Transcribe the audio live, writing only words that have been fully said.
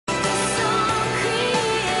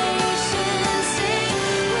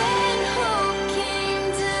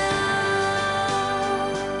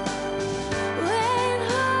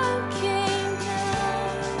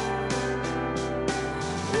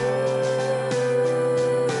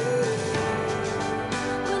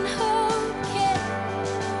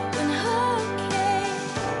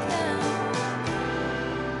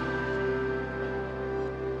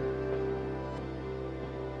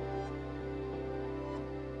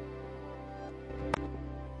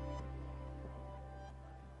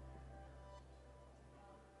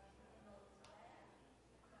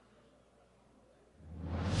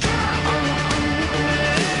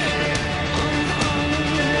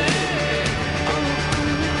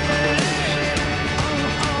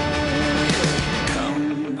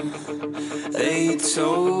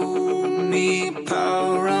told me,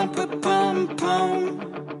 pa-rum-pa-pum-pum.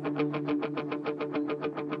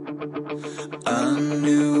 A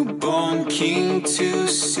newborn king to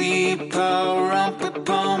see,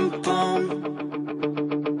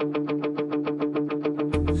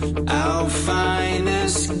 pa-rum-pa-pum-pum. Our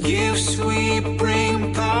finest gifts we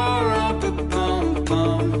bring,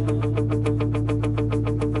 pa-rum-pa-pum-pum.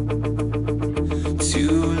 To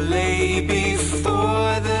lay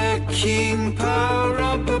before the king,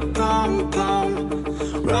 pa-rum-pa-pum-pum.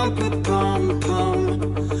 Rum-pa-pum-pum,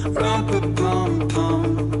 rum-pa-pum-pum.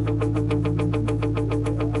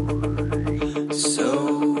 So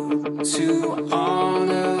to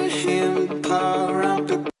honor him,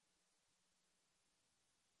 pa-rum-pa-pum.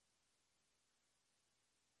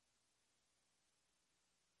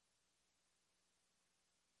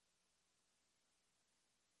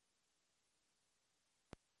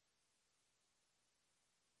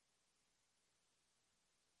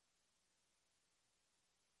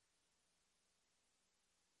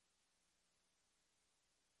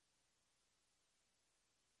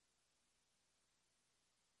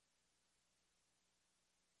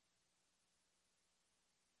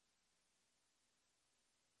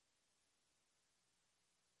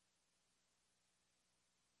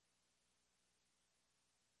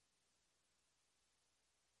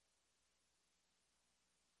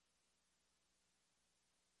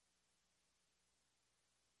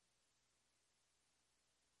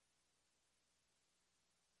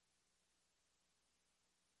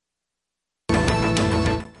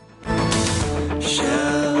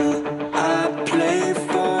 Shall I play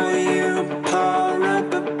for you,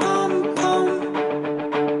 pa-rum-pa-pum-pum,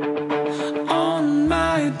 on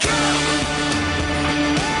my drum?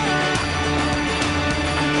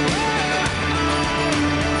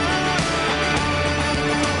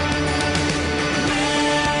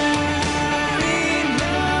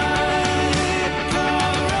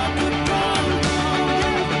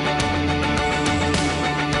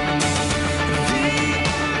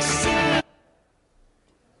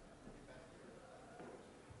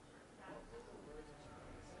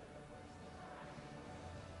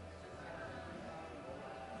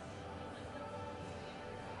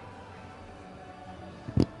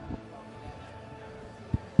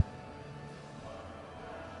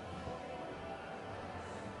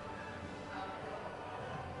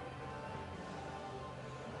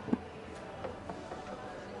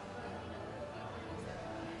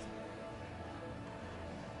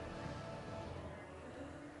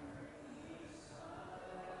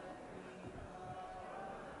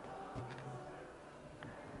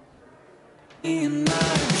 In my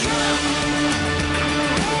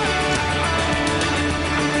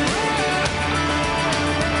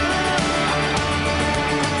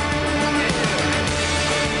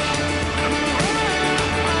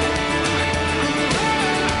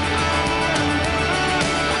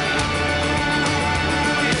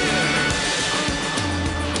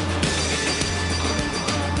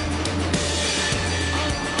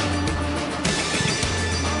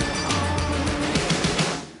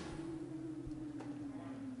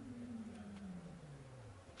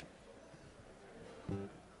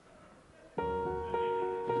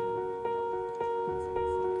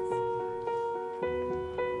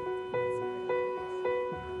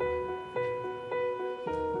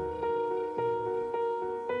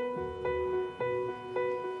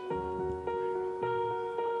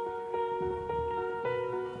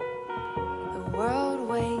world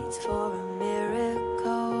waits for a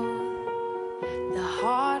miracle. The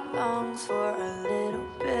heart longs for a little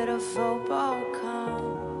bit of hope.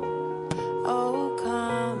 Oh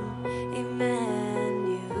come,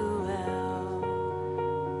 Emmanuel.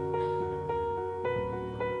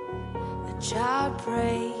 The child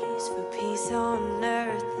prays for peace on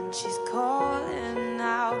earth, and she's calling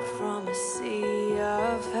out from a sea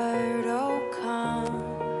of hurt.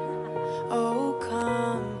 Oh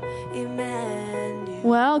come, Emmanuel.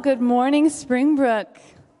 Well, good morning, Springbrook.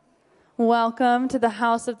 Welcome to the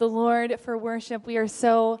house of the Lord for worship. We are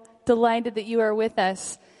so delighted that you are with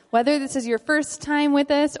us. Whether this is your first time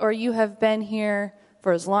with us or you have been here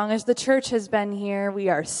for as long as the church has been here, we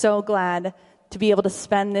are so glad to be able to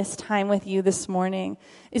spend this time with you this morning.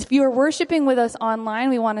 If you are worshiping with us online,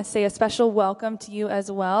 we want to say a special welcome to you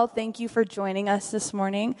as well. Thank you for joining us this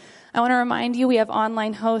morning. I want to remind you we have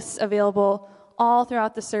online hosts available all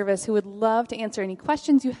throughout the service who would love to answer any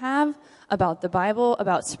questions you have about the Bible,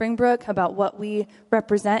 about Springbrook, about what we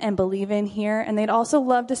represent and believe in here. And they'd also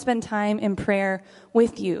love to spend time in prayer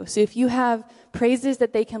with you. So if you have praises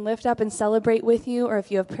that they can lift up and celebrate with you, or if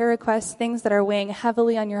you have prayer requests, things that are weighing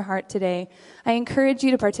heavily on your heart today, I encourage you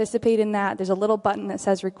to participate in that. There's a little button that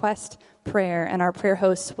says Request Prayer, and our prayer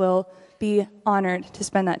hosts will be honored to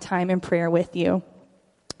spend that time in prayer with you.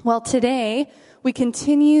 Well, today we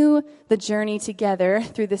continue the journey together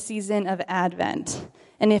through the season of Advent.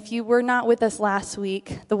 And if you were not with us last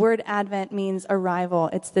week, the word Advent means arrival.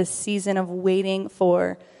 It's this season of waiting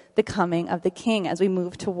for the coming of the King as we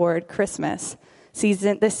move toward Christmas.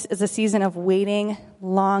 This is a season of waiting,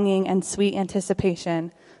 longing, and sweet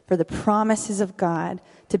anticipation for the promises of God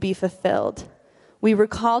to be fulfilled. We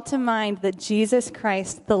recall to mind that Jesus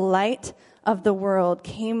Christ, the light of the world,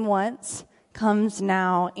 came once, comes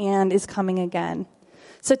now, and is coming again.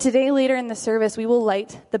 So today, later in the service, we will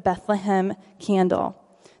light the Bethlehem candle.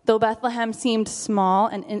 Though Bethlehem seemed small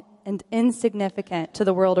and insignificant to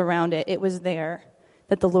the world around it, it was there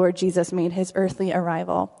that the Lord Jesus made his earthly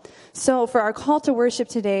arrival. So for our call to worship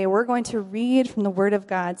today, we're going to read from the Word of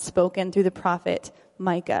God spoken through the prophet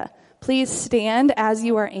Micah. Please stand as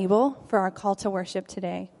you are able for our call to worship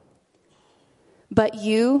today. But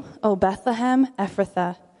you, O Bethlehem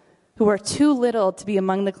Ephrathah, who are too little to be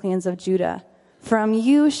among the clans of Judah, from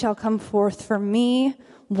you shall come forth for me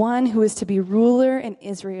one who is to be ruler in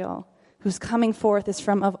Israel, whose coming forth is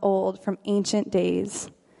from of old, from ancient days.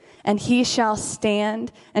 And he shall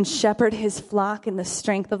stand and shepherd his flock in the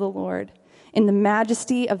strength of the Lord, in the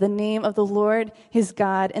majesty of the name of the Lord his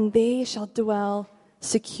God, and they shall dwell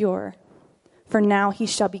secure. For now he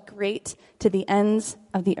shall be great to the ends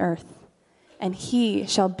of the earth, and he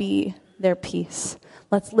shall be their peace.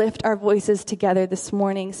 Let's lift our voices together this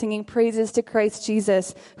morning, singing praises to Christ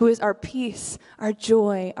Jesus, who is our peace, our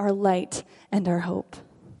joy, our light, and our hope.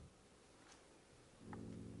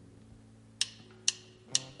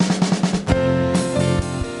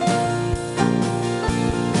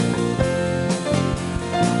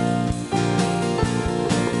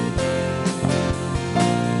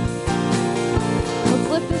 Let's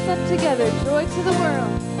lift this up together. Joy to the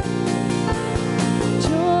world.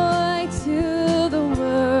 Joy to the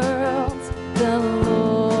world, the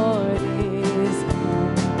Lord is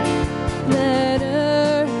come. Let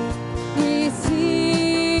earth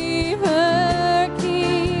receive her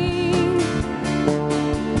King.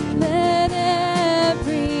 Let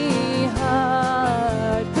every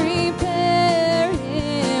heart prepare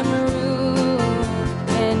him room,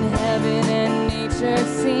 and heaven and nature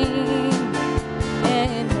sing,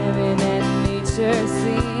 and heaven and nature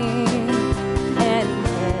sing.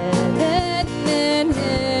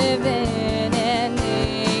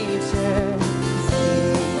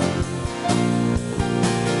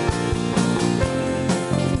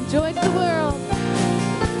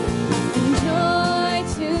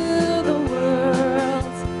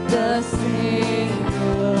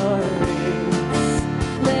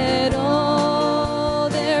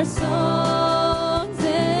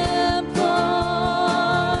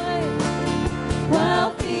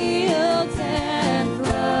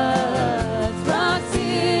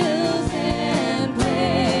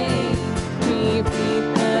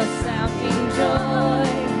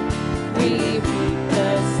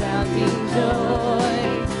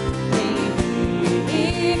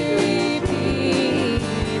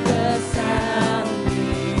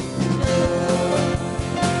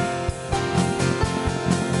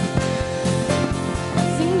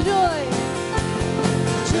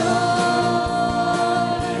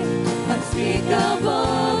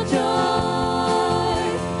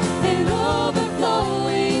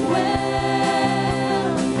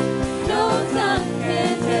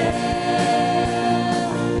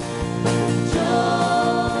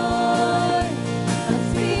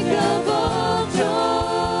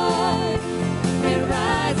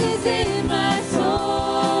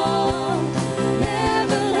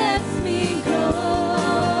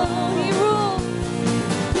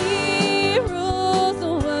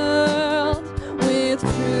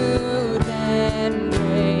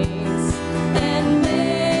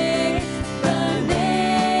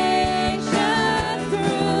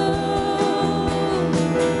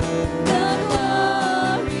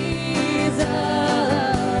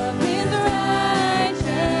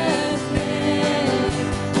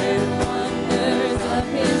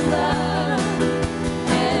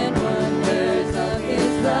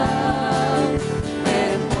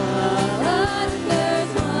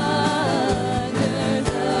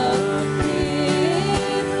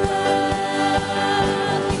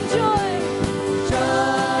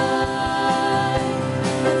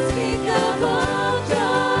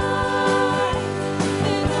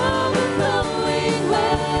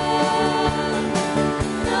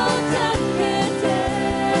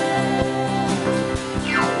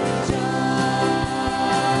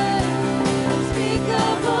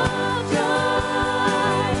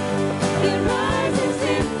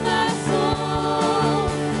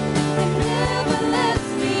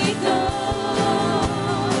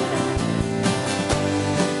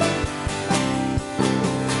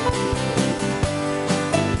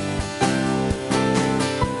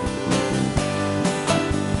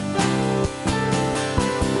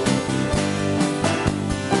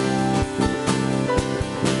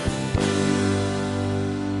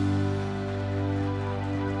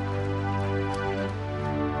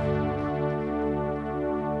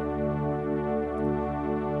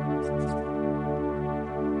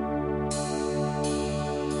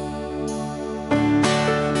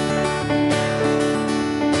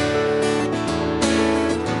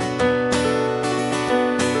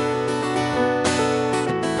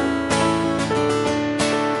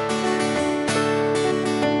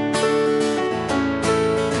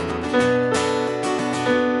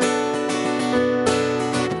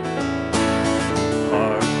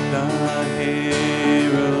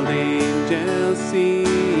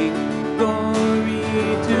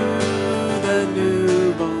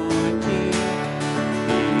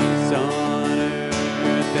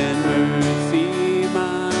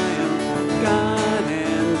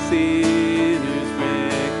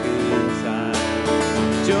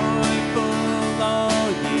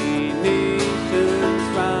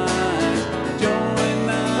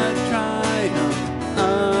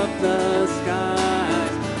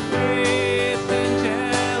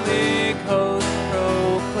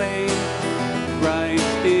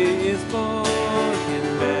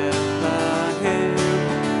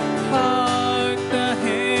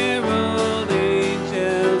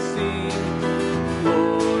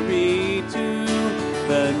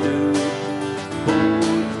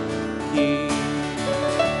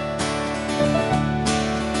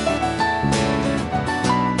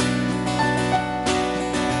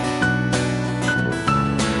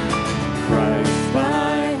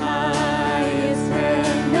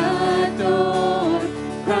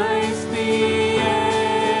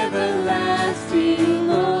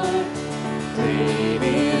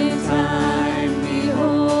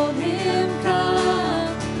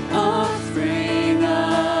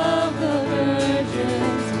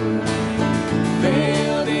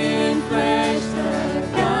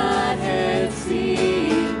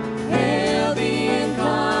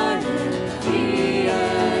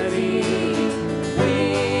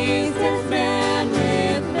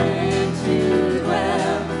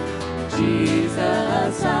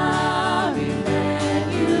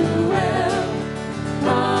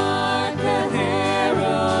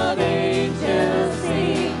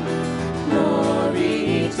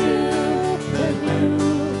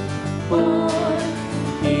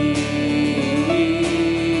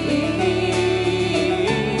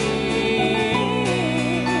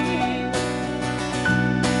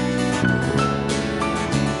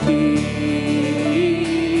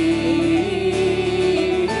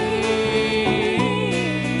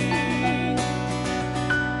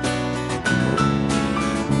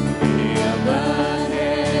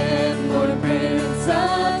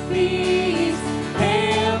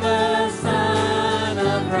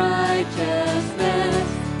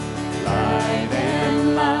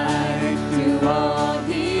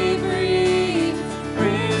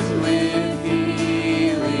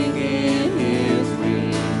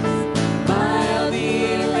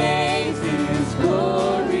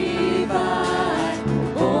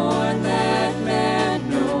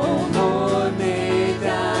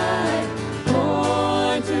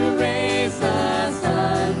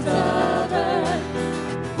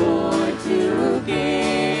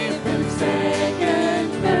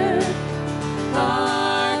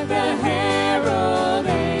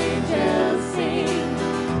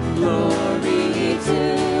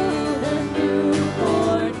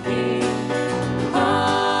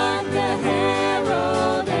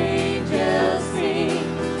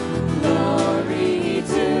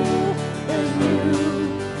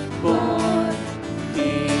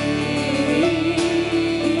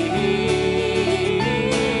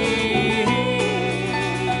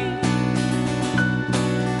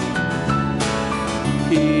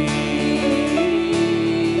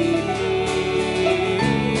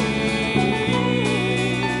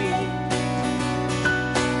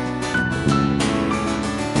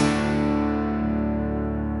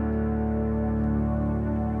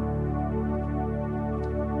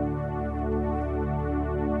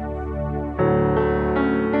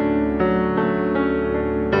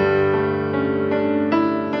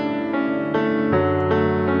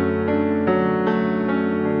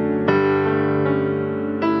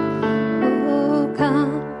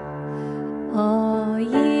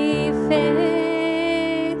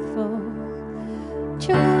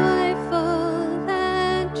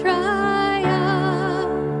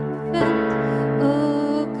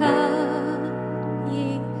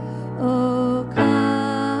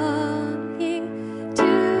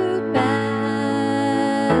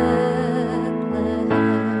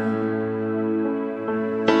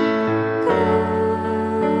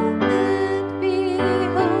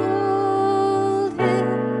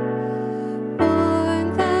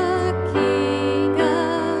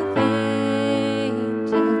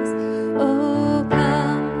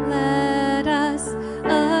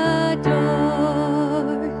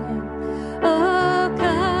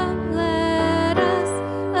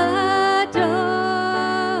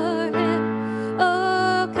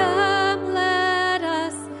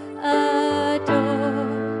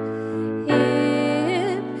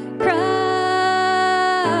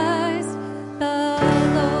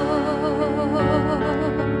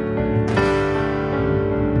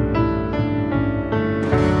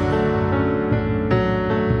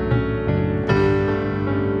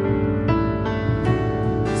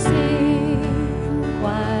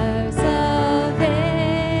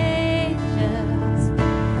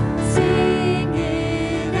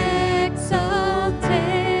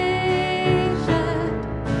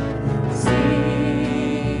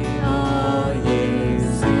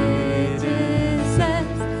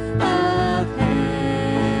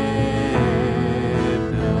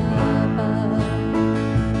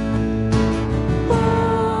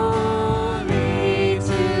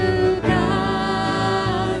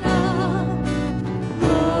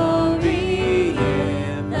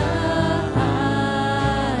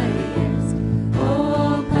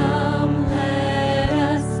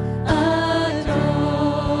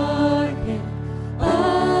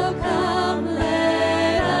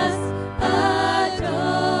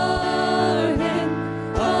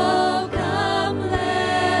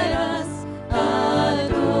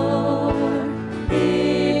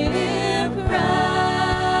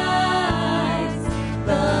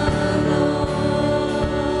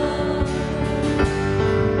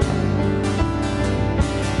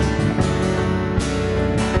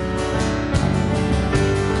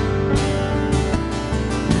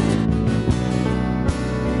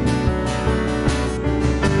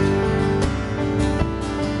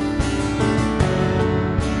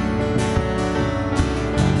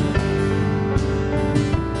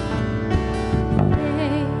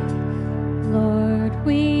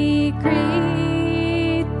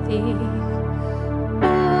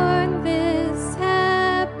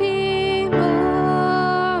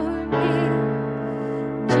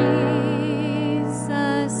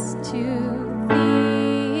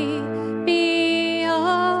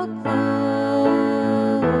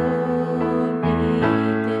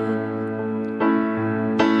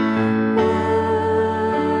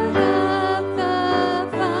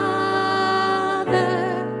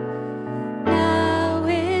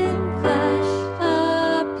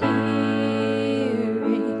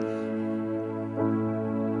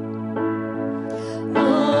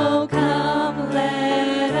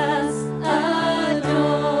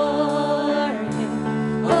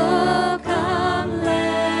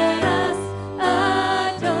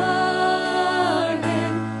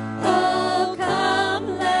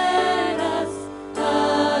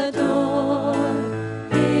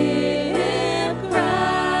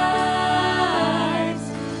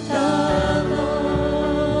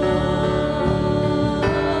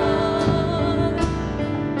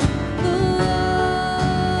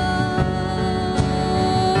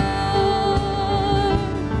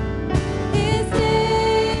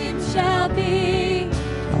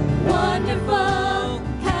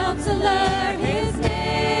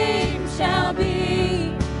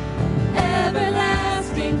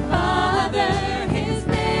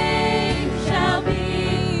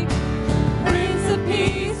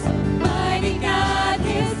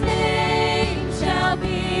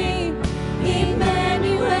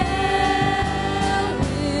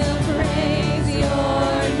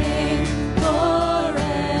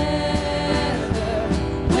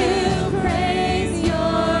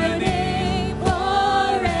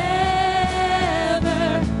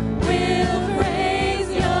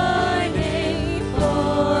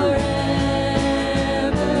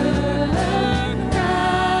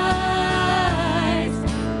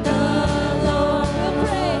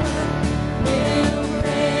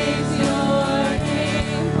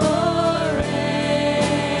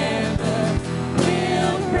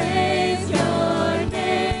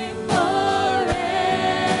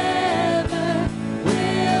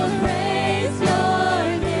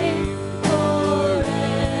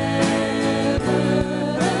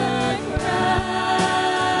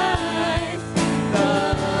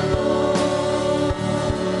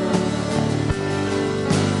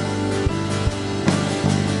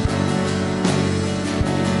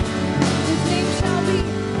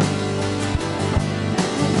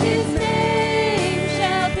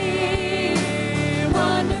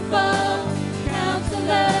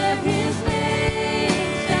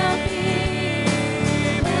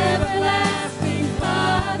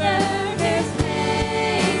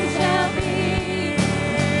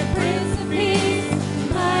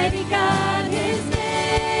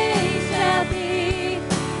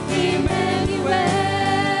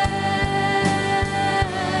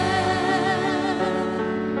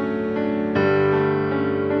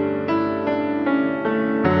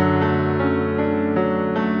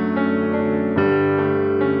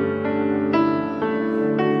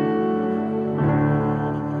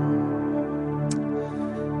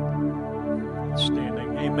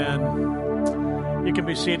 Amen. You can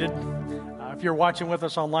be seated. If you're watching with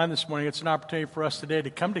us online this morning, it's an opportunity for us today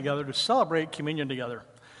to come together to celebrate communion together.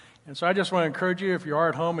 And so I just want to encourage you, if you are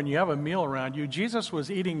at home and you have a meal around you, Jesus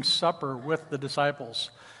was eating supper with the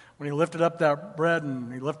disciples when he lifted up that bread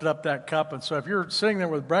and he lifted up that cup. And so if you're sitting there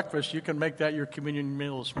with breakfast, you can make that your communion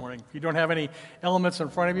meal this morning. If you don't have any elements in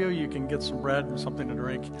front of you, you can get some bread and something to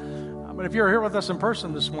drink. But if you're here with us in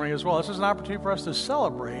person this morning as well, this is an opportunity for us to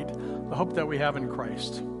celebrate the hope that we have in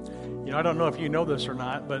Christ. You know, I don't know if you know this or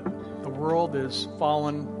not, but the world is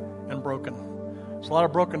fallen and broken. There's a lot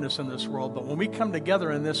of brokenness in this world, but when we come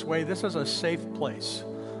together in this way, this is a safe place.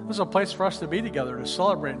 This is a place for us to be together, to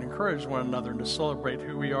celebrate and encourage one another, and to celebrate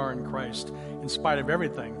who we are in Christ, in spite of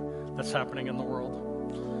everything that's happening in the world.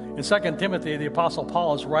 In 2 Timothy, the Apostle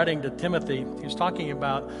Paul is writing to Timothy. He's talking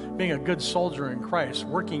about being a good soldier in Christ,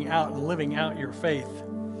 working out and living out your faith.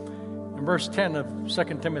 In verse 10 of 2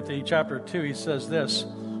 Timothy chapter 2, he says this,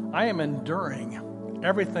 I am enduring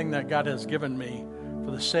everything that God has given me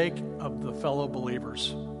for the sake of the fellow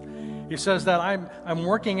believers. He says that I'm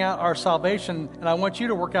working out our salvation, and I want you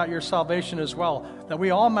to work out your salvation as well, that we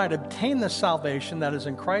all might obtain the salvation that is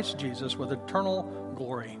in Christ Jesus with eternal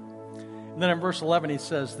glory. And then in verse 11 he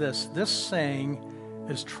says this saying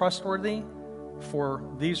is trustworthy for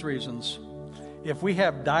these reasons. If we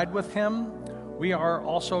have died with him, we are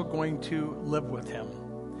also going to live with him.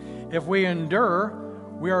 If we endure,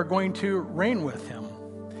 we are going to reign with him.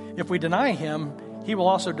 If we deny him, he will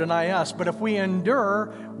also deny us. But if we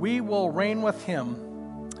endure, we will reign with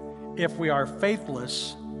him. If we are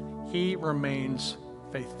faithless, he remains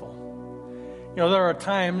faithful. You know, there are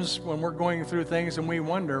times when we're going through things and we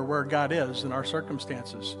wonder where God is in our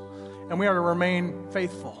circumstances. And we are to remain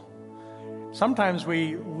faithful. Sometimes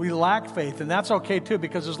we lack faith, and that's okay too,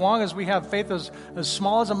 because as long as we have faith as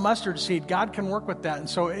small as a mustard seed, God can work with that. And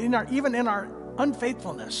so even in our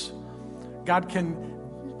unfaithfulness, God can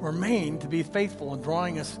remain to be faithful in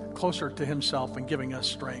drawing us closer to himself and giving us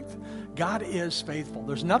strength. God is faithful.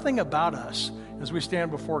 There's nothing about us as we stand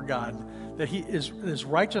before God that he is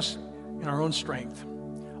righteous in our own strength.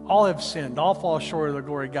 All have sinned, all fall short of the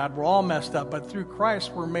glory of God. We're all messed up, but through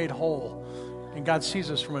Christ we're made whole, and God sees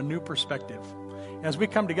us from a new perspective. As we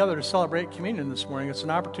come together to celebrate communion this morning, it's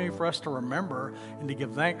an opportunity for us to remember and to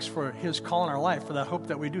give thanks for his call in our life, for that hope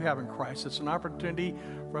that we do have in Christ. It's an opportunity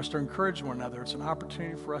for us to encourage one another. It's an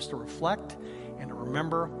opportunity for us to reflect and to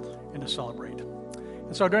remember and to celebrate.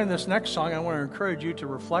 And so during this next song, I want to encourage you to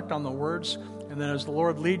reflect on the words, and then as the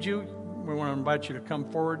Lord leads you, we want to invite you to come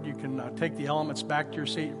forward. You can take the elements back to your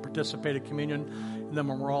seat and participate in communion. And then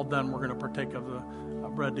when we're all done, we're going to partake of the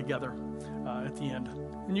bread together at the end.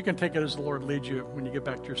 And you can take it as the Lord leads you when you get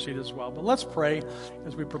back to your seat as well. But let's pray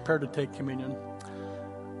as we prepare to take communion.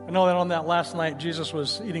 I know that on that last night, Jesus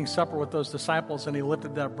was eating supper with those disciples, and he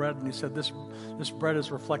lifted that bread, and he said, this bread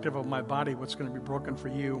is reflective of my body, what's going to be broken for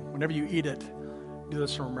you. Whenever you eat it, do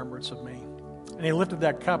this in remembrance of me. And he lifted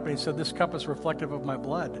that cup, and he said, this cup is reflective of my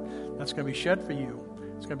blood. That's going to be shed for you.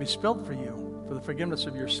 It's going to be spilled for you for the forgiveness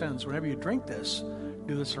of your sins. Whenever you drink this,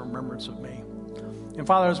 do this in remembrance of me. And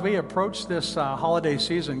Father, as we approach this holiday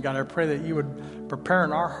season, God, I pray that you would prepare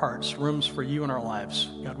in our hearts rooms for you in our lives.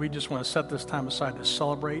 God, we just want to set this time aside to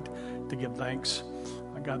celebrate, to give thanks.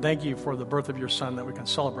 God, thank you for the birth of your Son, that we can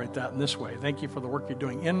celebrate that in this way. Thank you for the work you're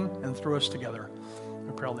doing in and through us together.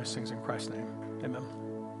 We pray all these things in Christ's name. Amen.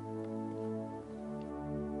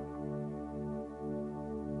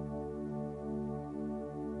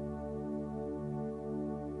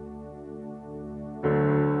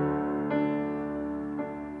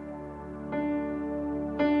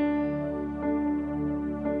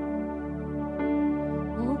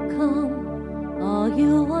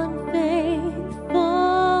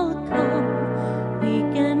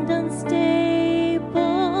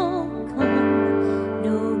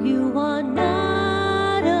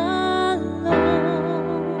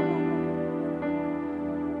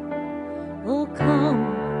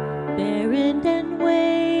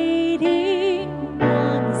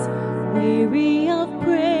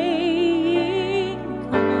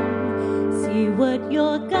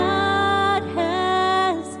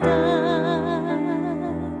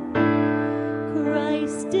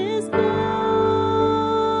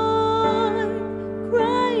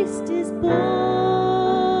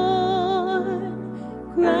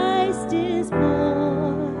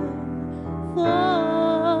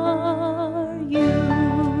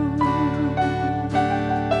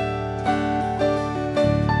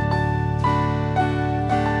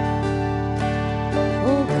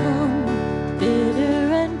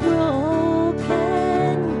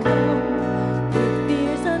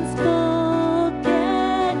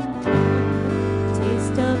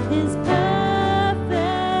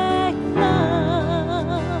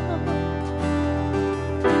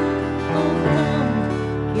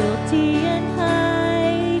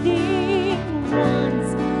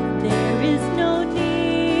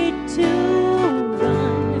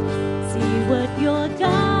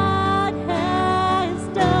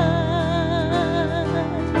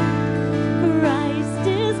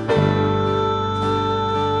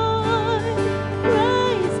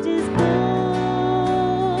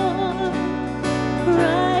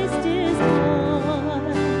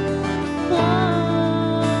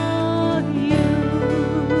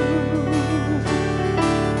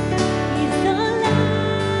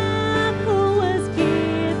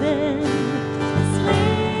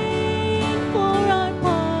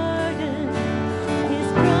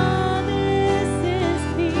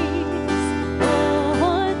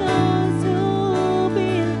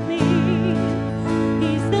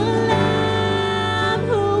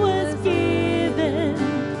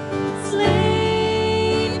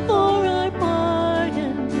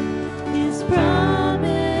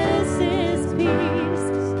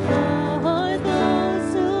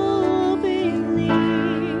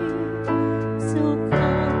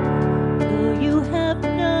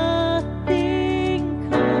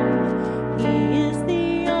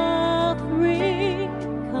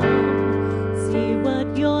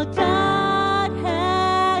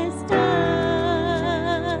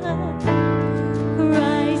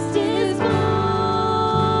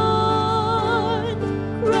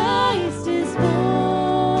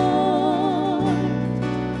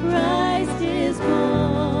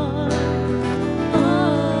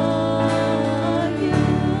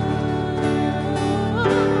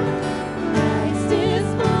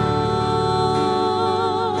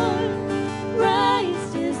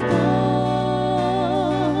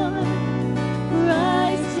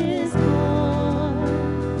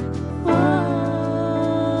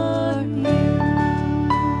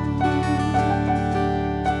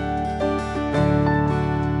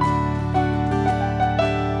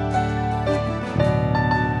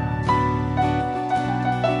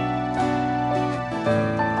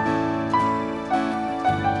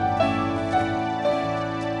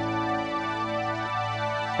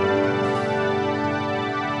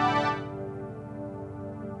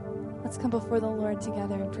 Let's come before the Lord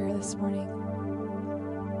together in prayer this morning.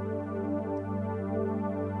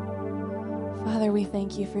 Father, we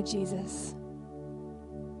thank you for Jesus.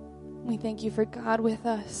 We thank you for God with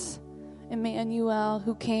us, Emmanuel,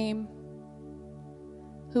 who came,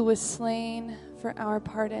 who was slain for our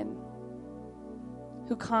pardon,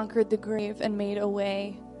 who conquered the grave and made a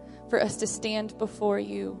way for us to stand before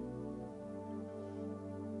you.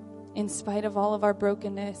 In spite of all of our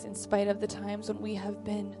brokenness, in spite of the times when we have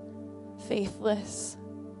been faithless,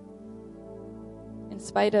 in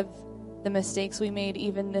spite of the mistakes we made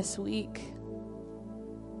even this week,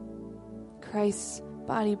 Christ's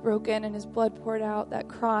body broken and his blood poured out, that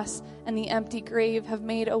cross and the empty grave have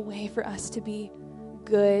made a way for us to be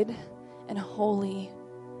good and holy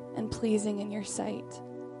and pleasing in your sight.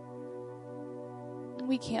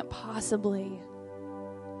 We can't possibly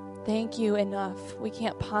thank you enough. We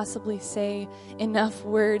can't possibly say enough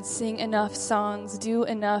words, sing enough songs, do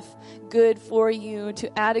enough good for you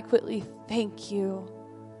to adequately thank you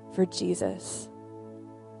for Jesus.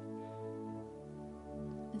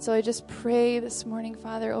 And so I just pray this morning,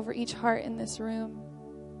 Father, over each heart in this room,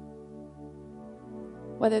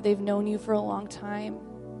 whether they've known you for a long time,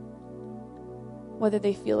 whether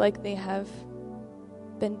they feel like they have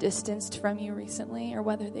been distanced from you recently, or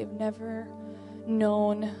whether they've never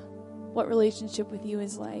known what relationship with you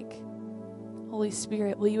is like. Holy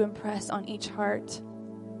Spirit, will you impress on each heart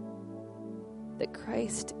that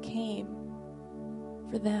Christ came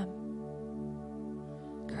for them?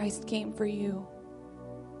 Christ came for you.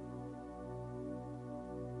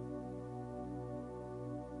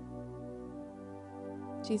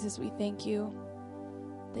 Jesus, we thank you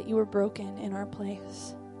that you were broken in our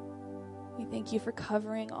place. We thank you for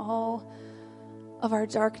covering all of our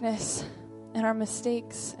darkness and our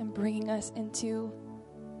mistakes and bringing us into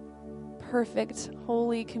perfect,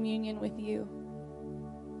 holy communion with you.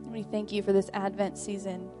 And we thank you for this Advent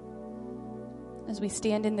season as we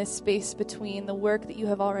stand in this space between the work that you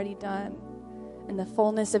have already done and the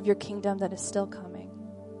fullness of your kingdom that is still coming.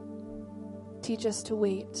 Teach us to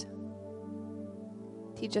wait.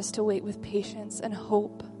 Teach us to wait with patience and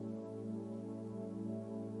hope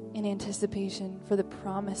in anticipation for the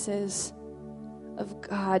promises of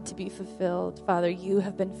God to be fulfilled. Father, you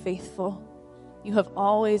have been faithful. You have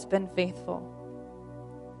always been faithful.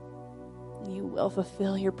 You will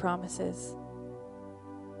fulfill your promises.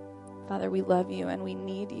 Father, we love you and we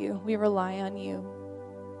need you. We rely on you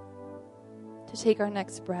to take our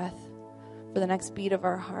next breath, for the next beat of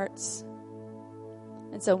our hearts.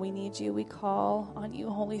 And so we need you. We call on you,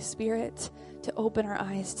 Holy Spirit, to open our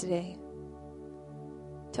eyes today,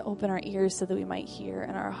 to open our ears so that we might hear,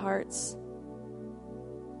 and our hearts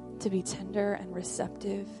to be tender and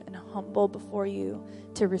receptive and humble before you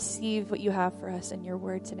to receive what you have for us in your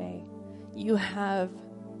word today. You have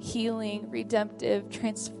healing, redemptive,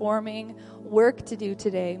 transforming work to do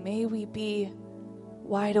today. May we be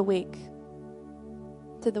wide awake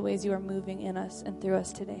to the ways you are moving in us and through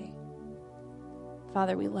us today.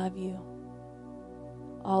 Father, we love you.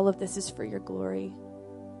 All of this is for your glory.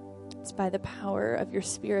 It's by the power of your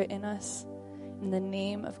Spirit in us. In the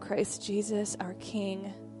name of Christ Jesus, our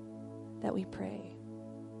King, that we pray.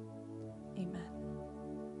 Amen.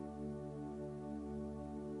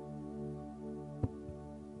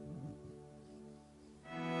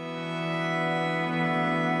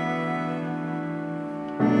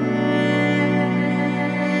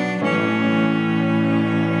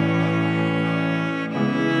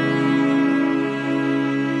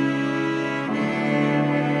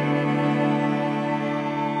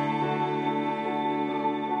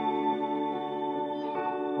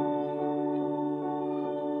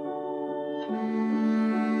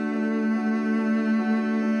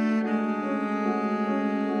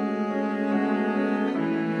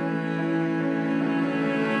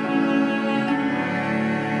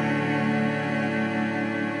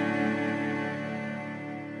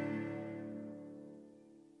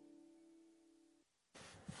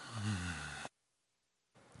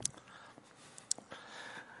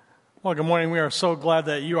 Well, good morning. We are so glad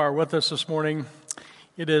that you are with us this morning.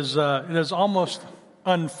 It is almost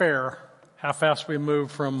unfair how fast we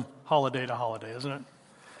move from holiday to holiday, isn't it?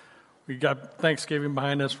 We got Thanksgiving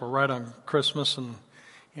behind us. We're right on Christmas, and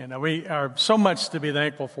we are so much to be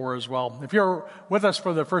thankful for as well. If you're with us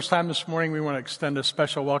for the first time this morning, we want to extend a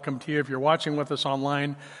special welcome to you. If you're watching with us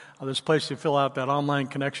online, there's a place to fill out that online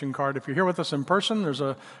connection card. If you're here with us in person, there's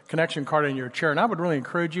a connection card in your chair. And I would really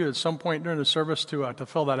encourage you at some point during the service to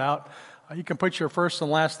fill that out. You can put your first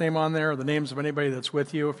and last name on there, or the names of anybody that's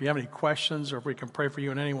with you. If you have any questions or if we can pray for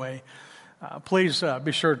you in any way, please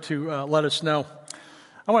be sure to let us know.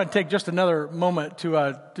 I want to take just another moment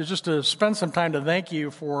to spend some time to thank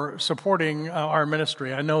you for supporting our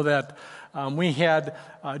ministry. I know that we had,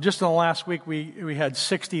 just in the last week, we had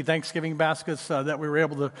 60 Thanksgiving baskets that we were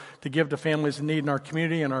able to give to families in need in our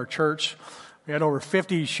community and our church. We had over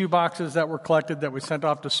 50 shoe boxes that were collected that we sent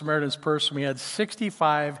off to Samaritan's Purse. And we had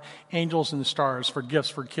 65 angels and stars for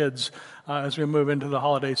gifts for kids as we move into the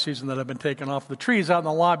holiday season that have been taken off the trees out in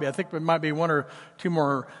the lobby. I think there might be one or two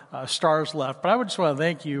more stars left. But I would just want to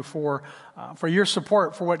thank you for your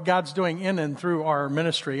support for what God's doing in and through our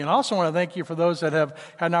ministry. And I also want to thank you for those that have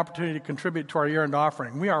had an opportunity to contribute to our year-end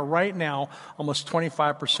offering. We are right now almost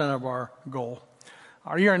 25% of our goal.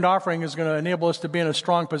 Our year-end offering is going to enable us to be in a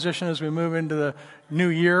strong position as we move into the new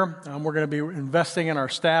year. We're going to be investing in our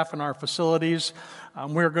staff and our facilities.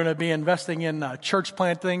 We're going to be investing in church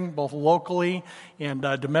planting, both locally and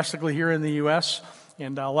domestically here in the U.S.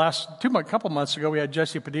 And couple months ago, we had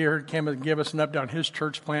Jesse Padilla who came and gave us an update on his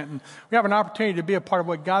church plant. And we have an opportunity to be a part of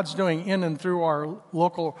what God's doing in and through our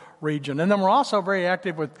local region. And then we're also very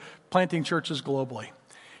active with planting churches globally.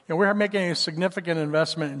 We're making a significant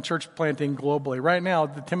investment in church planting globally. Right now,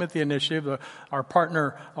 the Timothy Initiative, our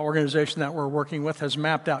partner organization that we're working with, has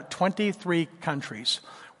mapped out 23 countries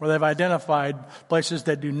where they've identified places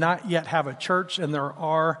that do not yet have a church and there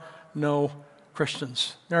are no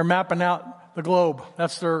Christians. They're mapping out the globe.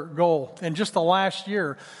 That's their goal. And just the last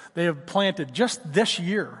year, just this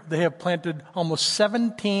year, they have planted almost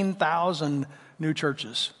 17,000 new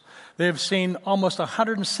churches. They have seen almost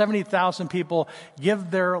 170,000 people give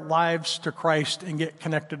their lives to Christ and get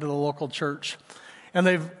connected to the local church. And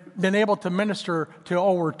they've been able to minister to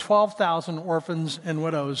over 12,000 orphans and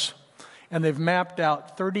widows. And they've mapped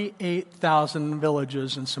out 38,000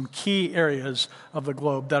 villages in some key areas of the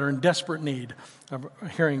globe that are in desperate need of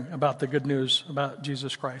hearing about the good news about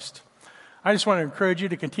Jesus Christ. I just want to encourage you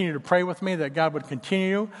to continue to pray with me that God would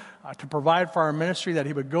continue to provide for our ministry, that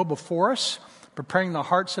He would go before us, preparing the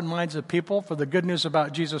hearts and minds of people for the good news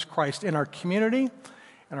about Jesus Christ in our community,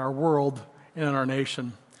 in our world, and in our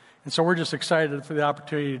nation. And so we're just excited for the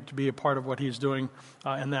opportunity to be a part of what He's doing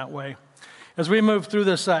in that way. As we move through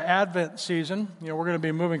this Advent season, we're going to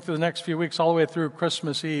be moving through the next few weeks all the way through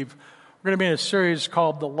Christmas Eve. We're going to be in a series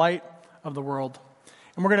called The Light of the World.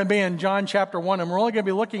 And we're going to be in John chapter 1, and we're only going to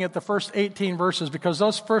be looking at the first 18 verses because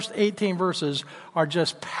those first 18 verses are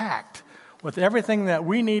just packed with everything that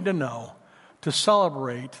we need to know to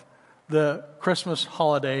celebrate the Christmas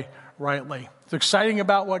holiday rightly. It's exciting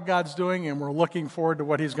about what God's doing, and we're looking forward to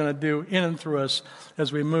what He's going to do in and through us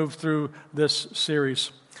as we move through this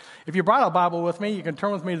series. If you brought a Bible with me, you can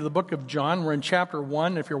turn with me to the book of John. We're in chapter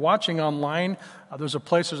 1. If you're watching online, there's a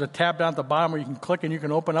tab down at the bottom where you can click and you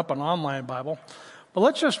can open up an online Bible. But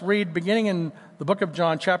let's just read, beginning in the book of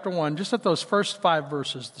John, chapter 1, just at those first 5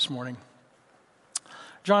 verses this morning.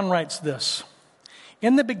 John writes this: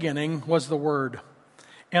 "In the beginning was the Word,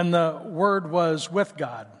 and the Word was with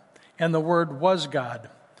God, and the Word was God.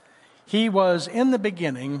 He was in the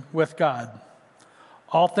beginning with God.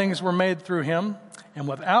 All things were made through Him, and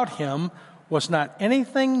without Him was not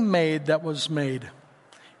anything made that was made.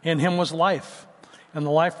 In Him was life, and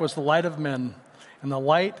the life was the light of men. And the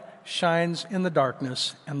light shines in the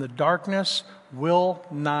darkness, and the darkness will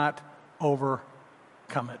not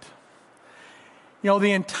overcome it."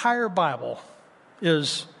 The entire Bible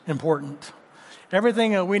is important.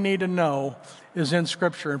 Everything that we need to know is in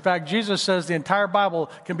Scripture. In fact, Jesus says the entire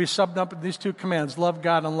Bible can be summed up in these 2 commands: love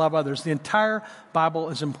God and love others. The entire Bible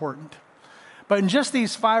is important. But in just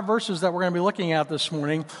these 5 verses that we're going to be looking at this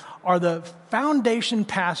morning are the foundation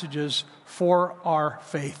passages for our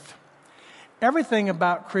faith. Everything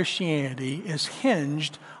about Christianity is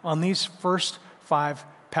hinged on these first 5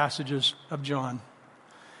 passages of John.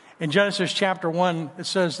 In Genesis chapter 1, it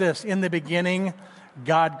says this: "In the beginning,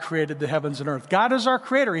 God created the heavens and earth." God is our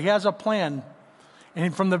creator. He has a plan.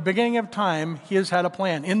 And from the beginning of time, He has had a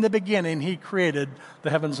plan. In the beginning, He created the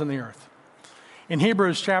heavens and the earth. In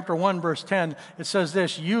Hebrews chapter 1, verse 10, it says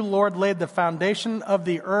this: "You, Lord, laid the foundation of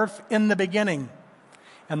the earth in the beginning,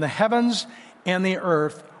 and the heavens and the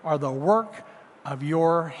earth are the work of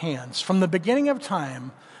your hands." From the beginning of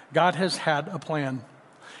time, God has had a plan.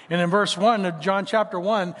 And in verse 1 of John chapter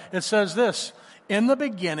 1, it says this: "In the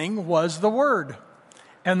beginning was the Word,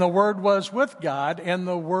 and the Word was with God, and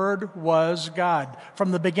the Word was God."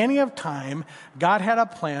 From the beginning of time, God had a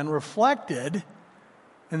plan reflected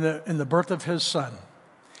in the birth of His Son.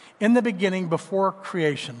 In the beginning, before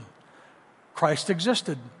creation, Christ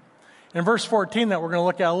existed. In verse 14 that we're going to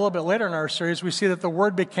look at a little bit later in our series, we see that the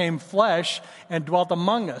Word became flesh and dwelt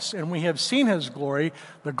among us, and we have seen His glory,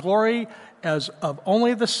 the glory as of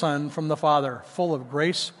only the Son from the Father, full of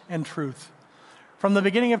grace and truth. From the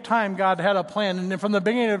beginning of time, God had a plan. And from the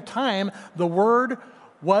beginning of time, the Word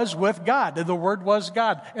was with God. The Word was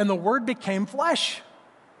God. And the Word became flesh.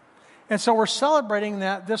 And so we're celebrating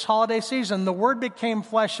that this holiday season. The Word became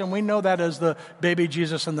flesh, and we know that as the baby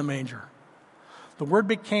Jesus in the manger. The Word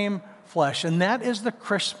became flesh. And that is the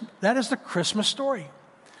Christmas story.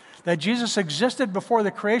 That Jesus existed before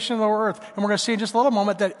the creation of the earth. And we're going to see in just a little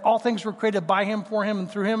moment that all things were created by Him, for Him,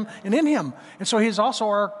 and through Him, and in Him. And so He's also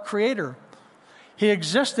our Creator. He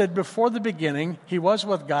existed before the beginning. He was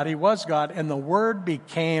with God. He was God. And the Word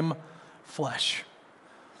became flesh.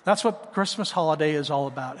 That's what Christmas holiday is all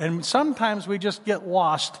about. And sometimes we just get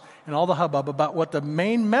lost in all the hubbub about what the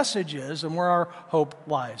main message is and where our hope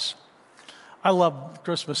lies. I love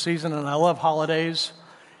Christmas season and I love holidays.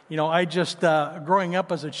 You know, I just, growing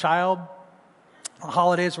up as a child,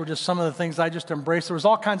 holidays were just some of the things I just embraced. There was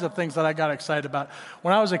all kinds of things that I got excited about.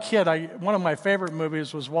 When I was a kid, one of my favorite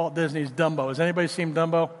movies was Walt Disney's Dumbo. Has anybody seen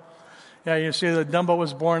Dumbo? Yeah, you see that Dumbo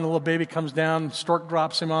was born, the little baby comes down, stork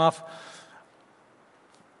drops him off.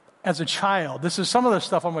 As a child, this is some of the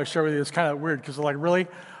stuff I'm going to share with you. It's kind of weird because, like, really,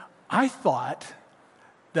 I thought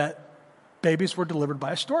that babies were delivered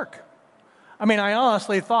by a stork. I mean, I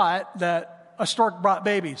honestly thought that a stork brought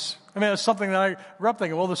babies. I mean, it's something that I grew up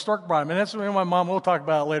thinking, well, the stork brought them. And that's my mom, we'll talk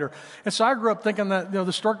about it later. And so I grew up thinking that,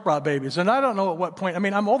 the stork brought babies. And I don't know at what point, I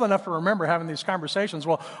mean, I'm old enough to remember having these conversations.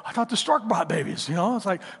 Well, I thought the stork brought babies, It's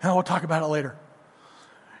like, no, we'll talk about it later.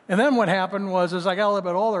 And then what happened was, as I got a little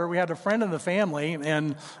bit older, we had a friend in the family,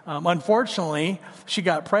 and unfortunately, she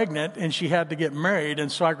got pregnant, and she had to get married.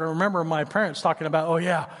 And so I can remember my parents talking about,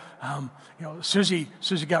 Susie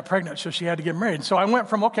got pregnant, so she had to get married. And so I went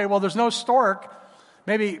from, okay, well, there's no stork.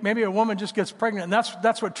 Maybe a woman just gets pregnant, and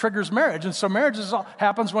that's what triggers marriage. And so marriage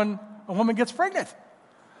happens when a woman gets pregnant.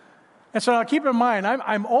 And so now keep in mind,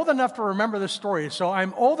 I'm old enough to remember this story, so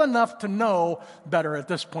I'm old enough to know better at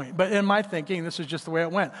this point. But in my thinking, this is just the way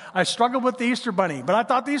it went. I struggled with the Easter Bunny, but I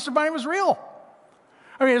thought the Easter Bunny was real.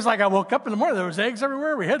 I mean, it's like I woke up in the morning, there was eggs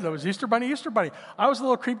everywhere we hid. There was Easter Bunny. I was a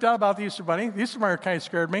little creeped out about the Easter Bunny. The Easter Bunny kind of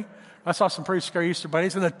scared me. I saw some pretty scary Easter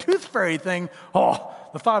bunnies. And the tooth fairy thing,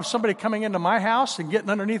 the thought of somebody coming into my house and getting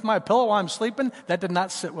underneath my pillow while I'm sleeping, that did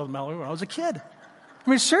not sit with me when I was a kid. I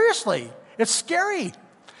mean, seriously, it's scary.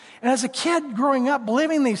 And as a kid growing up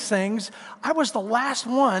believing these things, I was the last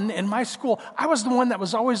one in my school. I was the one that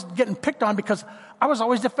was always getting picked on because I was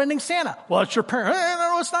always defending Santa. Well, it's your parent.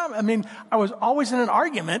 No, it's not. I mean, I was always in an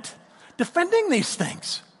argument defending these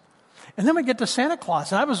things. And then we get to Santa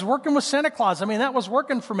Claus, and I was working with Santa Claus. I mean, that was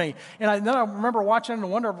working for me. And then I remember watching The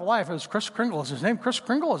Wonderful Life. It was Kris Kringle. Is his name Kris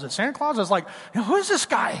Kringle? Is it Santa Claus? I was like, who is this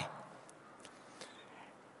guy?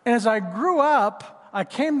 And as I grew up, I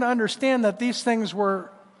came to understand that these things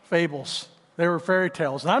were fables. They were fairy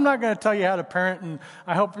tales. And I'm not going to tell you how to parent, and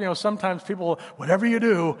I hope, sometimes people, whatever you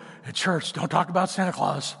do at church, don't talk about Santa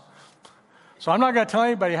Claus. So I'm not going to tell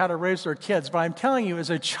anybody how to raise their kids, but I'm telling you, as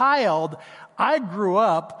a child, I grew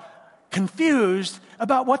up confused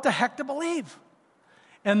about what the heck to believe.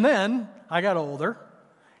 And then I got older,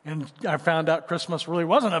 and I found out Christmas really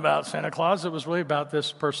wasn't about Santa Claus. It was really about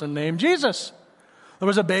this person named Jesus. There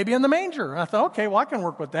was a baby in the manger. And I thought, okay, well, I can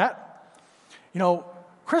work with that.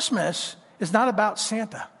 Christmas is not about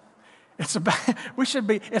Santa. It's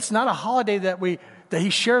not a holiday that he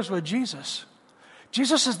shares with Jesus.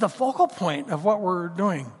 Jesus is the focal point of what we're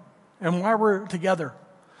doing and why we're together.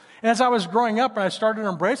 And as I was growing up and I started to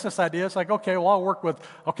embrace this idea, it's like, okay, well, I work with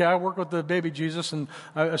the baby Jesus, and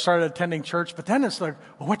I started attending church. But then it's like,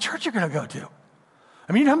 well, what church are you going to go to?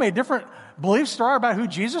 I mean, you know how many different beliefs there are about who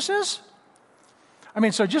Jesus is? I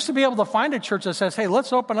mean, so just to be able to find a church that says, hey,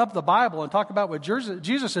 let's open up the Bible and talk about what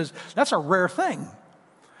Jesus is, that's a rare thing.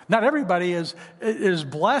 Not everybody is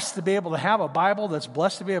blessed to be able to have a Bible, that's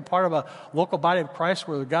blessed to be a part of a local body of Christ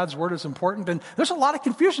where God's Word is important. And there's a lot of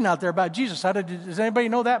confusion out there about Jesus. Does anybody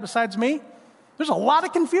know that besides me? There's a lot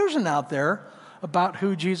of confusion out there about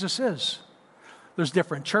who Jesus is. There's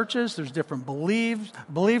different churches, there's different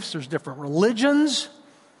beliefs, there's different religions.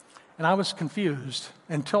 And I was confused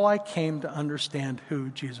until I came to understand who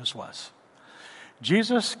Jesus was.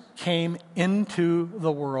 Jesus came into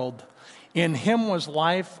the world. In him was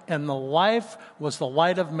life, and the life was the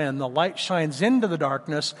light of men. The light shines into the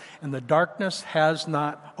darkness, and the darkness has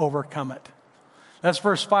not overcome it. That's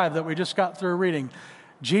verse 5 that we just got through reading.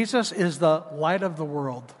 Jesus is the light of the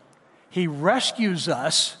world. He rescues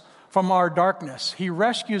us from our darkness. He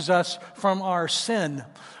rescues us from our sin.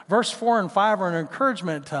 Verse 4 and 5 are an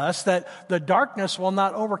encouragement to us that the darkness will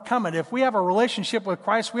not overcome it. If we have a relationship with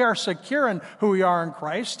Christ, we are secure in who we are in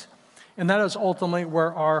Christ, and that is ultimately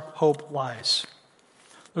where our hope lies.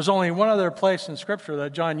 There's only one other place in Scripture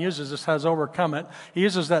that John uses this, has overcome it. He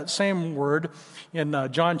uses that same word in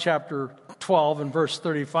John chapter 12 and verse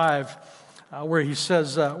 35, where he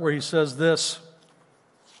says this.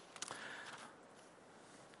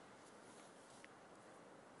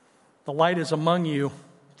 The light is among you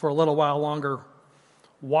for a little while longer.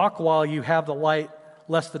 Walk while you have the light,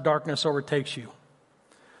 lest the darkness overtakes you.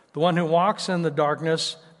 The one who walks in the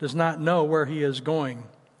darkness does not know where he is going.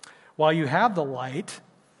 While you have the light,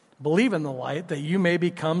 believe in the light, that you may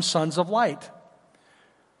become sons of light.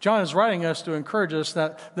 John is writing us to encourage us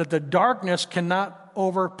that the darkness cannot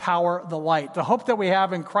overpower the light. The hope that we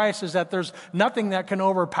have in Christ is that there's nothing that can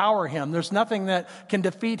overpower him. There's nothing that can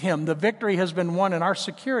defeat him. The victory has been won, and our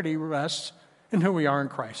security rests in who we are in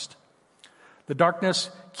Christ. The darkness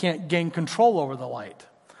can't gain control over the light.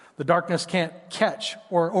 The darkness can't catch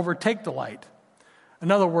or overtake the light.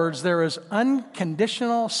 In other words, there is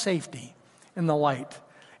unconditional safety in the light,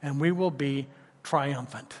 and we will be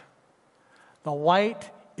triumphant. The light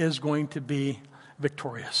is going to be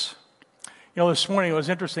victorious. You know, this morning it was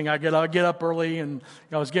interesting. I get up early, and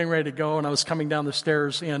I was getting ready to go, and I was coming down the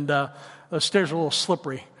stairs, and the stairs were a little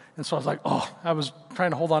slippery. And so I was like, I was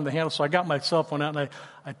trying to hold on to the handle, so I got my cell phone out, and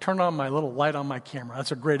I turned on my little light on my camera.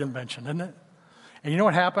 That's a great invention, isn't it? And you know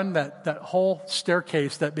what happened? That whole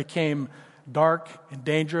staircase that became dark and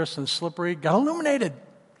dangerous and slippery got illuminated.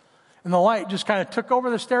 And the light just kind of took over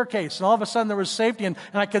the staircase, and all of a sudden there was safety, and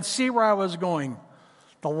I could see where I was going.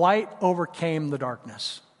 The light overcame the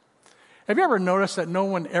darkness. Have you ever noticed that no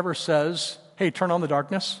one ever says, hey, turn on the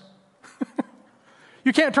darkness?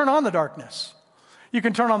 You can't turn on the darkness. You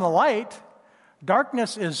can turn on the light.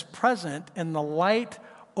 Darkness is present, and the light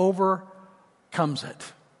overcomes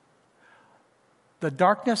it. The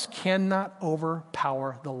darkness cannot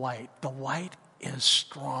overpower the light. The light is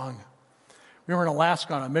strong. We were in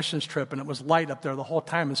Alaska on a missions trip, and it was light up there the whole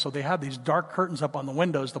time, and so they had these dark curtains up on the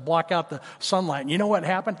windows to block out the sunlight. And you know what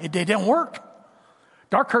happened? It didn't work.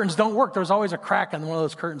 Dark curtains don't work. There's always a crack in one of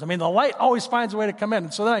those curtains. I mean, the light always finds a way to come in.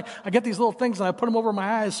 And so then I get these little things, and I put them over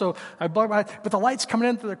my eyes, so I blur my eyes, but the light's coming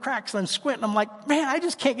in through the cracks, and I'm squinting. I'm like, man, I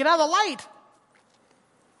just can't get out of the light.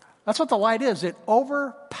 That's what the light is. It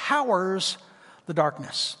overpowers the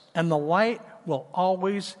darkness, and the light will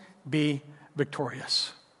always be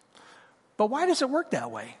victorious. But why does it work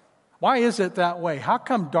that way? Why is it that way? How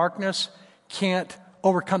come darkness can't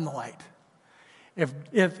overcome the light?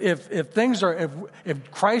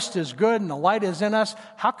 If Christ is good and the light is in us,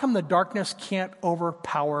 how come the darkness can't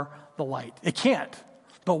overpower the light? It can't.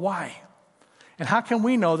 But why? And how can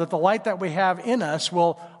we know that the light that we have in us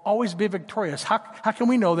will always be victorious? How can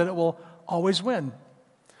we know that it will always win?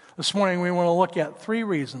 This morning we want to look at 3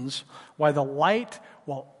 reasons why the light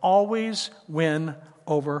will always win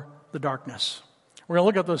over the darkness. We're going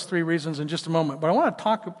to look at those 3 reasons in just a moment, but I want to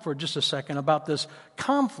talk for just a second about this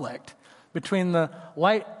conflict between the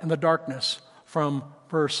light and the darkness from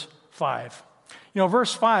verse 5. You know,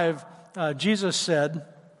 verse 5, Jesus said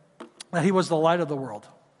that he was the light of the world.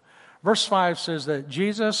 Verse 5 says that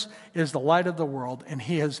Jesus is the light of the world, and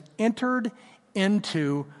he has entered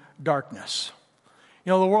into darkness.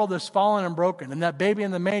 You know, the world is fallen and broken, and that baby in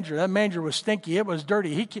the manger, that manger was stinky, it was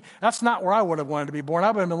dirty. That's not where I would have wanted to be born. I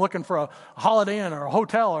would have been looking for a Holiday Inn or a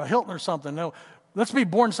hotel or a Hilton or something. No, let's be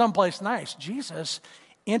born someplace nice. Jesus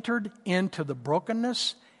entered into the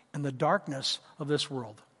brokenness and the darkness of this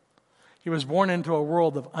world. He was born into a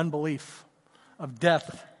world of unbelief, of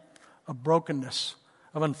death, of brokenness,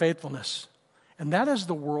 of unfaithfulness. And that is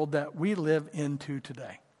the world that we live into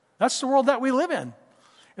today. That's the world that we live in.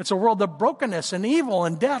 It's a world of brokenness and evil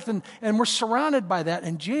and death, and we're surrounded by that,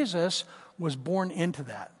 and Jesus was born into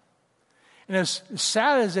that. And as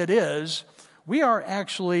sad as it is, we are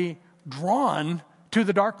actually drawn to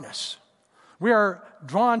the darkness. We are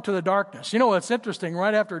drawn to the darkness. You know what's interesting?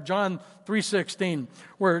 Right after John 3:16,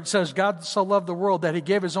 where it says, God so loved the world that he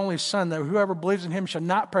gave his only son, that whoever believes in him shall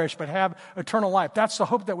not perish but have eternal life. That's the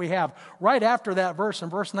hope that we have. Right after that verse, in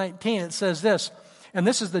verse 19, it says this, and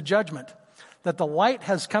this is the judgment, that the light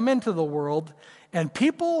has come into the world, and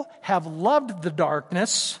people have loved the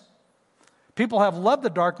darkness. People have loved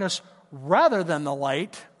the darkness rather than the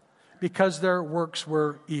light, because their works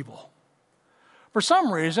were evil. For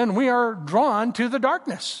some reason, we are drawn to the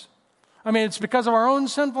darkness. I mean, it's because of our own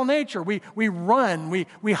sinful nature. We run,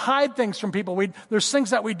 we hide things from people. There's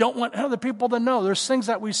things that we don't want other people to know. There's things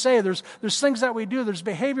that we say. There's things that we do. There's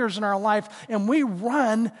behaviors in our life, and we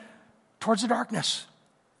run towards the darkness.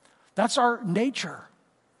 That's our nature.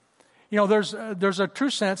 There's a true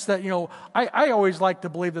sense that, I always like to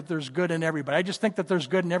believe that there's good in everybody. I just think that there's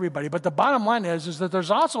good in everybody. But the bottom line is that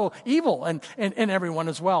there's also evil in everyone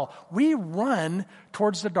as well. We run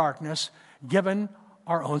towards the darkness given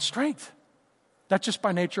our own strength. That's just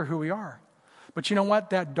by nature who we are. But you know what?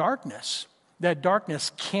 That darkness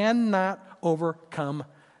cannot overcome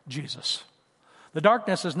Jesus. The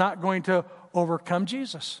darkness is not going to overcome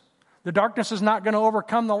Jesus. The darkness is not going to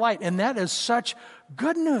overcome the light. And that is such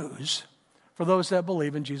good news for those that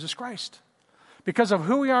believe in Jesus Christ. Because of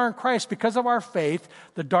who we are in Christ, because of our faith,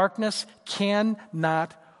 the darkness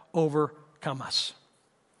cannot overcome us.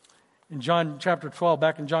 In John chapter 12,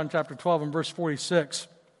 back in John chapter 12 and verse 46,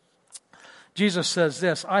 Jesus says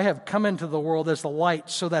this, I have come into the world as the light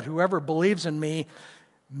so that whoever believes in me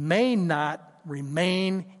may not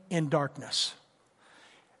remain in darkness.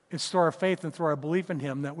 It's through our faith and through our belief in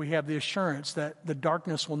Him that we have the assurance that the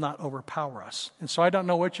darkness will not overpower us. And so I don't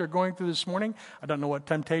know what you're going through this morning. I don't know what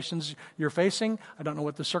temptations you're facing. I don't know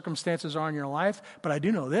what the circumstances are in your life. But I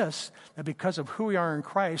do know this, that because of who we are in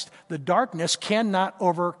Christ, the darkness cannot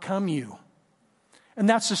overcome you. And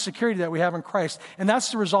that's the security that we have in Christ. And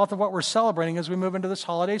that's the result of what we're celebrating as we move into this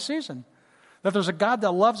holiday season. That there's a God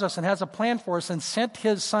that loves us and has a plan for us and sent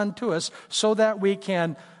His Son to us so that we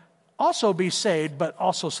can also be saved, but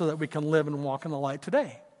also so that we can live and walk in the light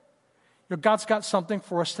today. God's got something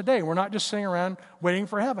for us today. We're not just sitting around waiting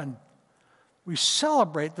for heaven. We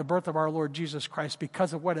celebrate the birth of our Lord Jesus Christ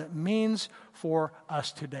because of what it means for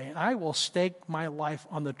us today. And I will stake my life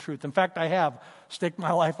on the truth. In fact, I have staked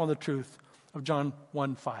my life on the truth of John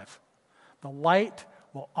 1:5. The light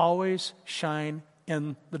will always shine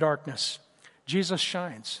in the darkness. Jesus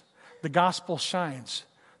shines. The gospel shines.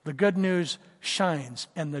 The good news shines.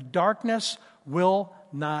 And the darkness will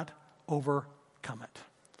not overcome it.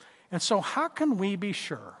 And so how can we be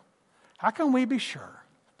sure? How can we be sure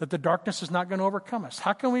that the darkness is not going to overcome us?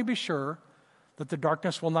 How can we be sure that the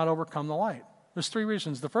darkness will not overcome the light? There's three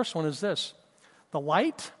reasons. The first one is this. The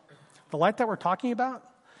light that we're talking about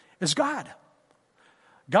is God.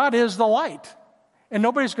 God is the light. And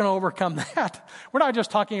nobody's going to overcome that. We're not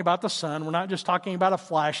just talking about the sun. We're not just talking about a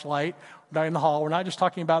flashlight down in the hall. We're not just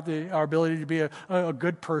talking about our ability to be a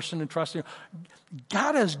good person and trust Him.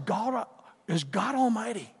 God is God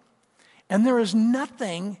Almighty. And there is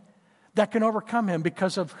nothing that can overcome Him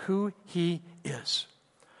because of who He is.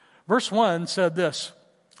 Verse 1 said this,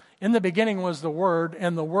 in the beginning was the Word,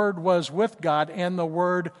 and the Word was with God, and the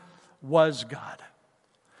Word was God.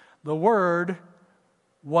 The Word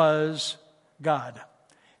was God.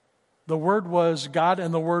 The Word was God,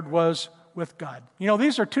 and the Word was with God.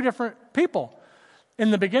 These are two different people.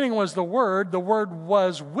 In the beginning was the Word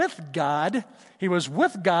was with God. He was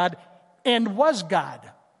with God and was God.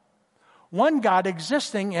 One God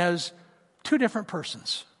existing as two different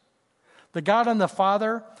persons. The God and the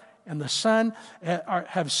Father and the Son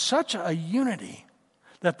have such a unity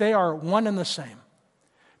that they are one and the same.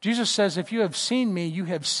 Jesus says, if you have seen me, you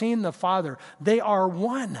have seen the Father. They are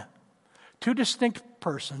one. Two distinct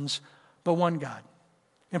persons, but one God.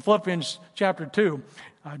 In Philippians chapter 2,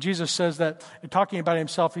 Jesus says that, talking about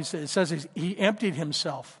Himself, it says He emptied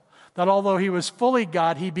Himself. That although He was fully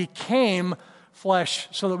God, He became flesh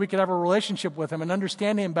so that we could have a relationship with Him and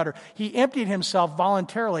understand Him better. He emptied Himself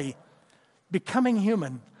voluntarily, becoming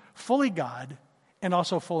human, fully God, and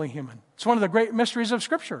also fully human. It's one of the great mysteries of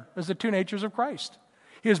Scripture, is the two natures of Christ.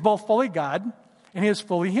 He is both fully God and He is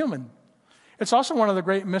fully human. It's also one of the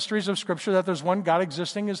great mysteries of Scripture that there's one God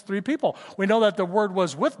existing as three people. We know that the Word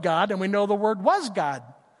was with God, and we know the Word was God.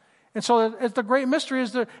 And so the great mystery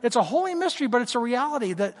is that it's a holy mystery, but it's a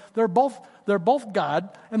reality that they're both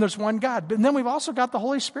God, and there's one God. And then we've also got the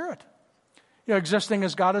Holy Spirit, existing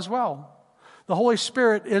as God as well. The Holy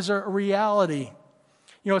Spirit is a reality.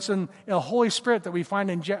 It's in the Holy Spirit that we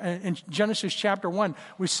find in Genesis chapter 1.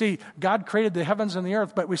 We see God created the heavens and the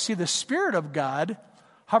earth, but we see the Spirit of God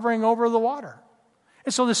hovering over the water.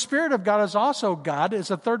 And so the Spirit of God is also God,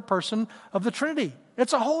 is a third person of the Trinity.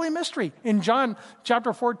 It's a holy mystery. In John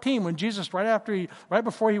chapter 14, when Jesus, right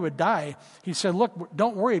before He would die, He said, look,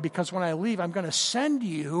 don't worry, because when I leave, I'm going to send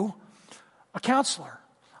you a counselor.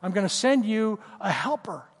 I'm going to send you a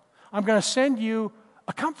helper. I'm going to send you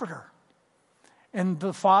a comforter. And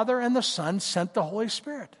the Father and the Son sent the Holy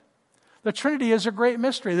Spirit. The Trinity is a great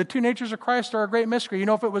mystery. The two natures of Christ are a great mystery.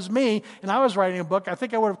 If it was me and I was writing a book, I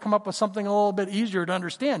think I would have come up with something a little bit easier to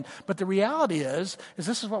understand. But the reality is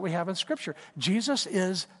this is what we have in Scripture. Jesus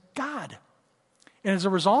is God. And as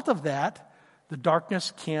a result of that, the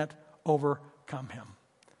darkness can't overcome Him.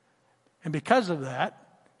 And because of that,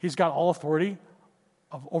 He's got all authority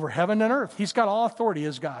over heaven and earth. He's got all authority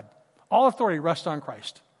as God. All authority rests on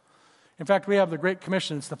Christ. In fact, we have the Great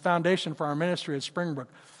Commission. It's the foundation for our ministry at Springbrook.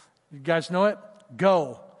 You guys know it?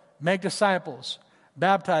 Go, make disciples,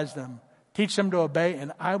 baptize them, teach them to obey,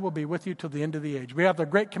 and I will be with you till the end of the age. We have the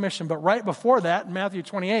Great Commission, but right before that, in Matthew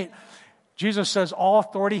 28, Jesus says, all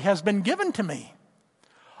authority has been given to me.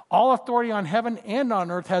 All authority on heaven and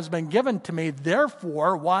on earth has been given to me.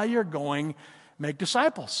 Therefore, while you're going, make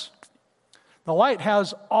disciples. The light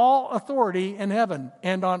has all authority in heaven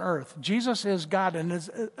and on earth. Jesus is God, and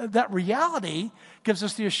that reality gives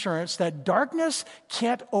us the assurance that darkness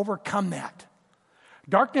can't overcome that.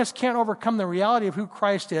 Darkness can't overcome the reality of who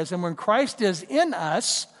Christ is, and when Christ is in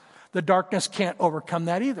us, the darkness can't overcome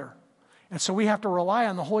that either. And so we have to rely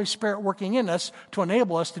on the Holy Spirit working in us to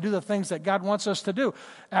enable us to do the things that God wants us to do.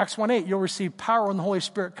 Acts 1:8, you'll receive power when the Holy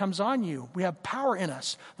Spirit comes on you. We have power in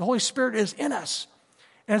us. The Holy Spirit is in us.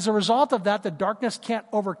 And as a result of that, the darkness can't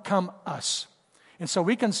overcome us. And so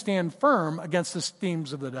we can stand firm against the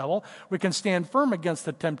schemes of the devil. We can stand firm against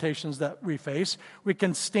the temptations that we face. We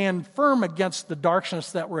can stand firm against the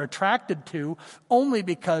darkness that we're attracted to only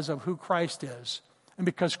because of who Christ is and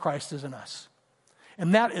because Christ is in us.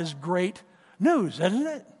 And that is great news, isn't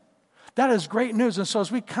it? That is great news. And so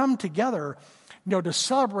as we come together, to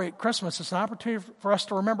celebrate Christmas, it's an opportunity for us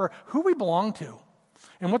to remember who we belong to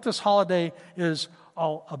and what this holiday is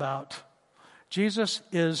all about. Jesus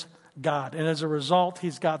is God. And as a result,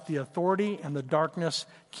 he's got the authority, and the darkness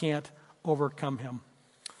can't overcome him.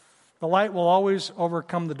 The light will always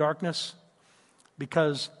overcome the darkness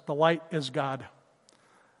because the light is God.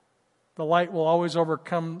 The light will always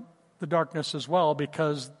overcome the darkness as well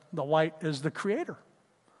because the light is the creator.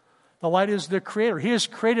 The light is the creator. He has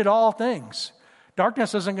created all things.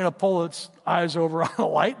 Darkness isn't going to pull its eyes over on the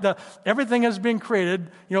light. Everything has been created,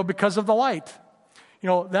 because of the light.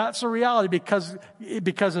 That's a reality because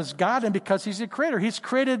it's God and because he's the creator. He's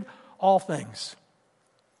created all things.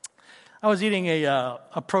 I was eating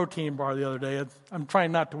a protein bar the other day. I'm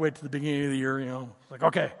trying not to wait to the beginning of the year,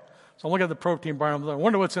 okay. So I'm looking at the protein bar and I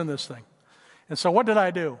wonder what's in this thing. And so what did I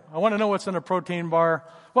do? I want to know what's in a protein bar.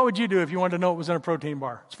 What would you do if you wanted to know what was in a protein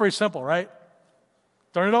bar? It's pretty simple, right?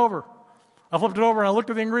 Turn it over. I flipped it over and I looked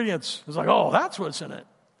at the ingredients. It's like, oh, that's what's in it.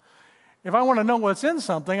 If I want to know what's in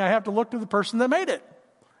something, I have to look to the person that made it.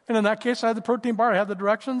 And in that case, I had the protein bar, I had the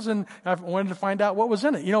directions, and I wanted to find out what was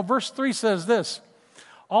in it. Verse 3 says this,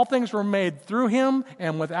 all things were made through him,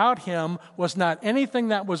 and without him was not anything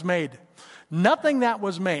that was made. Nothing that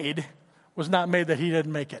was made was not made that he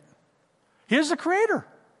didn't make it. He is the creator.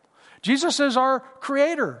 Jesus is our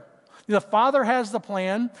creator. The Father has the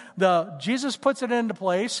plan. Jesus puts it into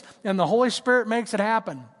place, and the Holy Spirit makes it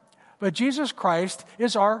happen. But Jesus Christ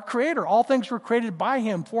is our creator. All things were created by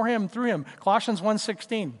him, for him, through him. Colossians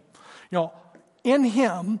 1:16. In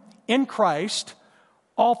him, in Christ,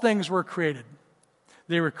 all things were created.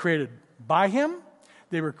 They were created by him,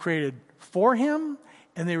 they were created for him,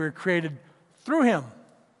 and they were created through him.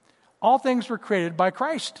 All things were created by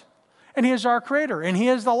Christ. And he is our creator, and he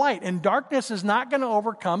is the light. And darkness is not going to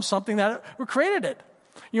overcome something that created it.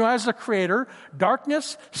 As the creator,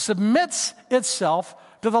 darkness submits itself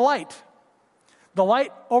to the light. The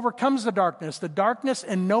light overcomes the darkness. The darkness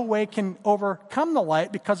in no way can overcome the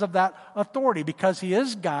light because of that authority. Because he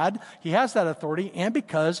is God, he has that authority, and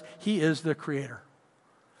because he is the creator.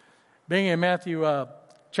 Being in Matthew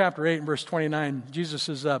chapter 8 and verse 29, Jesus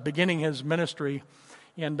is beginning his ministry,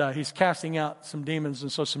 and he's casting out some demons.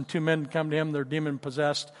 And so some two men come to him, they're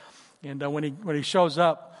demon-possessed. And when he shows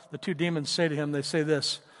up, the two demons say to him, they say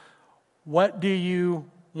this, what do you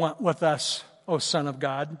want with us, O Son of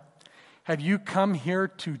God? Have you come here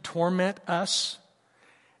to torment us?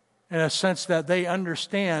 In a sense that they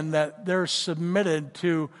understand that they're submitted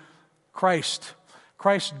to Christ.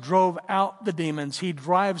 Christ drove out the demons. He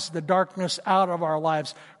drives the darkness out of our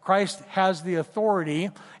lives. Christ has the authority,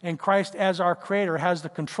 and Christ, as our creator, has the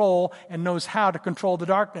control and knows how to control the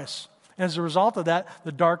darkness. And as a result of that,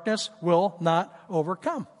 the darkness will not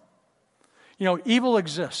overcome. Evil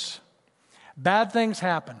exists. Bad things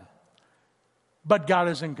happen. But God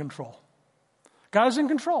is in control. God is in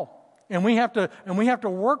control. And we have to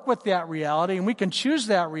work with that reality, and we can choose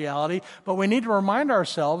that reality, but we need to remind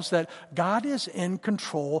ourselves that God is in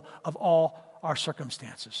control of all our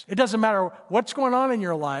circumstances. It doesn't matter what's going on in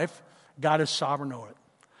your life, God is sovereign over it.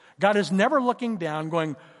 God is never looking down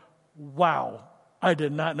going, wow, I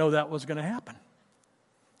did not know that was going to happen.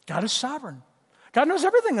 God is sovereign. God knows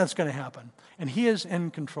everything that's going to happen, and he is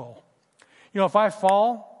in control. If I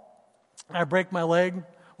fall, I break my leg,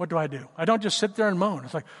 what do? I don't just sit there and moan.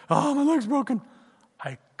 It's like, oh, my leg's broken.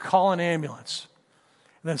 I call an ambulance.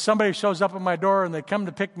 And then somebody shows up at my door and they come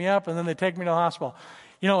to pick me up and then they take me to the hospital.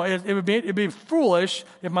 It'd be foolish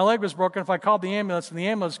if my leg was broken if I called the ambulance and the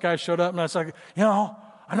ambulance guy showed up and I was like,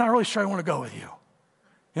 I'm not really sure I want to go with you.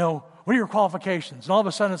 What are your qualifications? And all of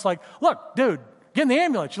a sudden it's like, look, dude, get in the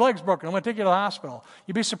ambulance. Your leg's broken. I'm going to take you to the hospital.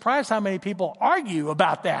 You'd be surprised how many people argue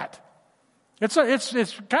about that. It's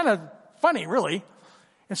kind of funny, really.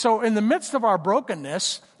 And so in the midst of our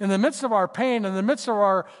brokenness, in the midst of our pain, in the midst of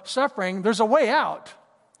our suffering, there's a way out.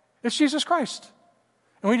 It's Jesus Christ.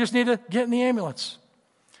 And we just need to get in the ambulance.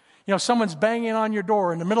 Someone's banging on your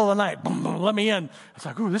door in the middle of the night. Boom, boom, let me in. It's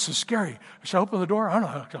like, ooh, this is scary. Should I open the door? I don't know.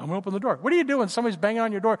 I'm going to open the door. What do you do when somebody's banging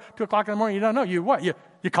on your door 2 o'clock in the morning? You don't know. You what? You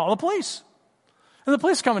call the police. And the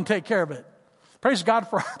police come and take care of it. Praise God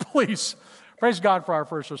for our police. Praise God for our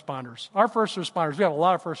first responders. Our first responders, we have a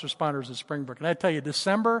lot of first responders at Springbrook. And I tell you,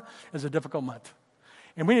 December is a difficult month.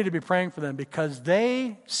 And we need to be praying for them because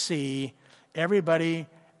they see everybody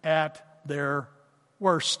at their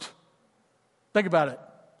worst. Think about it.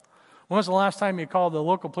 When was the last time you called the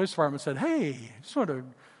local police department and said, hey, just wanted to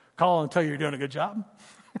call and tell you you're doing a good job?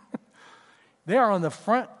 They are on the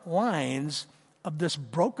front lines of this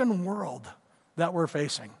broken world that we're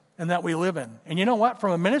facing and that we live in. And you know what?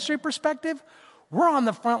 From a ministry perspective, we're on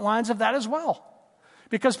the front lines of that as well.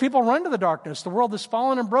 Because people run to the darkness. The world is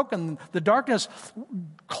fallen and broken. The darkness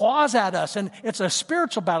claws at us. And it's a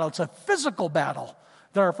spiritual battle. It's a physical battle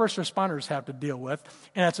that our first responders have to deal with.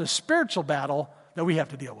 And it's a spiritual battle that we have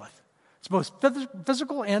to deal with. It's both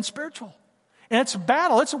physical and spiritual. And it's a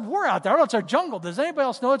battle. It's a war out there. It's a jungle. Does anybody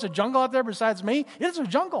else know it's a jungle out there besides me? It's a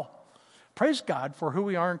jungle. Praise God for who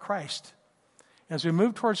we are in Christ. As we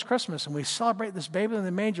move towards Christmas and we celebrate this baby in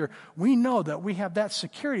the manger, we know that we have that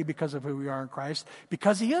security because of who we are in Christ,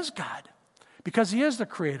 because He is God, because He is the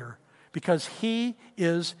Creator, because He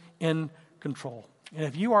is in control. And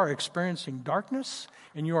if you are experiencing darkness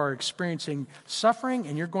and you are experiencing suffering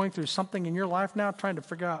and you're going through something in your life now trying to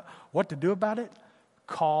figure out what to do about it,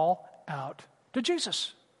 call out to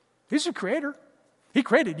Jesus. He's the Creator. He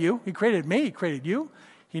created you. He created me. He created you.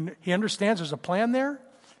 He understands there's a plan there.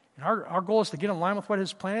 And our goal is to get in line with what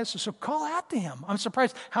His plan is. So call out to Him. I'm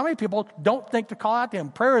surprised how many people don't think to call out to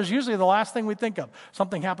Him. Prayer is usually the last thing we think of.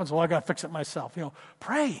 Something happens, well, I got to fix it myself.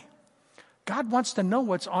 Pray. God wants to know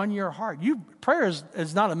what's on your heart. Prayer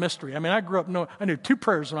is not a mystery. I mean, I knew 2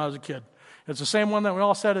 prayers when I was a kid. It's the same one that we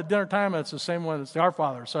all said at dinner time, and it's the same one, it's the Our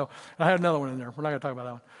Father. So I had another one in there. We're not going to talk about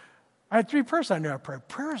that one. I had 3 prayers I knew I prayed.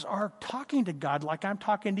 Prayers are talking to God like I'm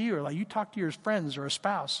talking to you, or like you talk to your friends or a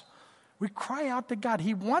spouse. We cry out to God.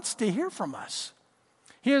 He wants to hear from us.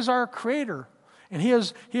 He is our Creator, and He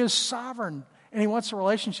is sovereign, and He wants a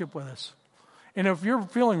relationship with us. And if you're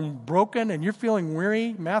feeling broken and you're feeling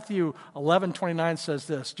weary, Matthew 11:29 says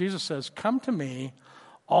this. Jesus says, come to me,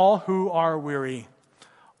 all who are weary,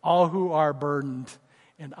 all who are burdened,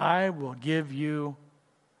 and I will give you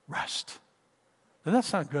rest. Doesn't that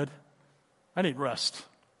sound good? I need rest.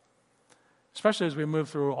 Especially as we move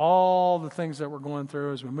through all the things that we're going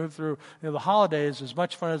through, as we move through the holidays, as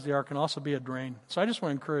much fun as they are, can also be a drain. So I just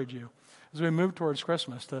want to encourage you, as we move towards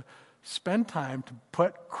Christmas, to spend time to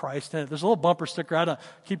put Christ in it. There's a little bumper sticker. I don't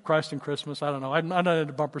keep Christ in Christmas. I don't know. I'm not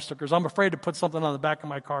into bumper stickers. I'm afraid to put something on the back of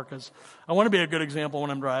my car because I want to be a good example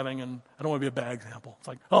when I'm driving, and I don't want to be a bad example. It's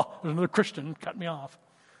like, oh, there's another Christian cut me off.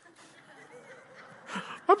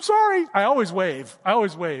 I'm sorry. I always wave.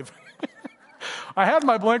 I had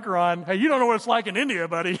my blinker on. Hey, you don't know what it's like in India,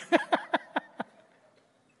 buddy.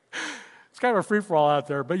 It's kind of a free-for-all out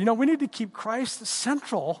there. But, we need to keep Christ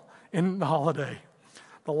central in the holiday.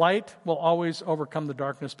 The light will always overcome the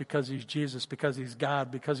darkness because He's Jesus, because He's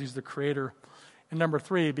God, because He's the Creator. And number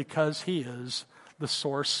 3, because He is the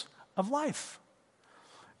source of life.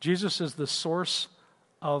 Jesus is the source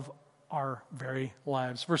of our very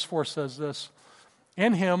lives. Verse 4 says this,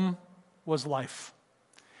 in Him was life,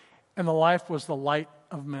 and the life was the light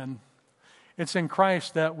of men. It's in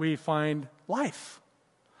Christ that we find life.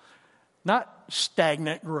 Not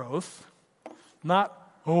stagnant growth, not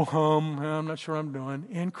I'm not sure I'm doing.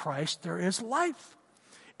 In Christ, there is life.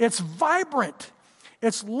 It's vibrant.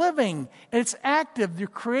 It's living. It's active. The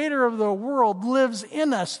Creator of the world lives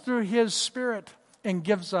in us through His Spirit and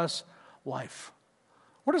gives us life.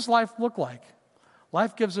 What does life look like?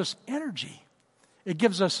 Life gives us energy. It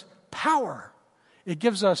gives us power. It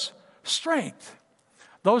gives us strength.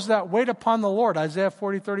 Those that wait upon the Lord, Isaiah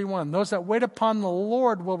 40:31, those that wait upon the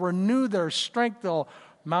Lord will renew their strength. They'll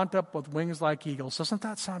mount up with wings like eagles. Doesn't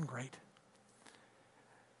that sound great?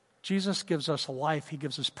 Jesus gives us life. He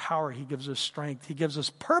gives us power. He gives us strength. He gives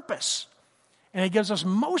us purpose. And He gives us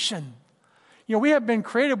motion. We have been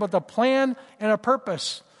created with a plan and a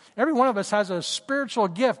purpose. Every one of us has a spiritual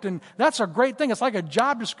gift, and that's a great thing. It's like a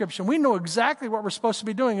job description. We know exactly what we're supposed to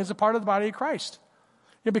be doing as a part of the body of Christ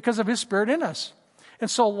because of His Spirit in us. And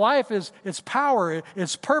so life is its power,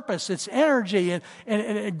 its purpose, its energy, and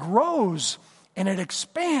it grows and it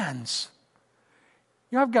expands.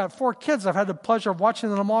 You know, I've got 4 kids. I've had the pleasure of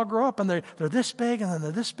watching them all grow up, and they're this big, and then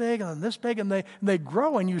they're this big, and then this big, and they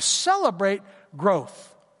grow, and you celebrate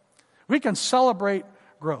growth. We can celebrate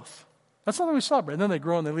growth. That's something we celebrate. And then they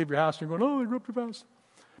grow and they leave your house, and you're going, oh, they grew up too fast.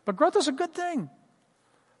 But growth is a good thing.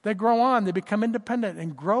 They grow on, they become independent,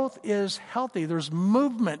 and growth is healthy. There's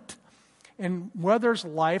movement. And where there's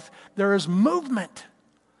life, there is movement.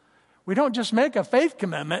 We don't just make a faith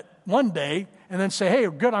commitment one day and then say, hey,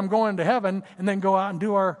 good, I'm going to heaven, and then go out and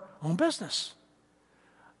do our own business.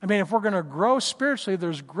 I mean, if we're going to grow spiritually,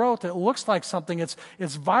 there's growth. It looks like something. It's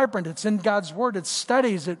vibrant. It's in God's Word. It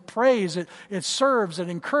studies. It prays. It serves. It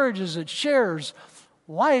encourages. It shares.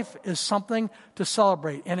 Life is something to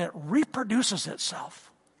celebrate, and it reproduces itself.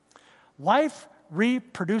 Life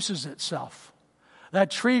reproduces itself. That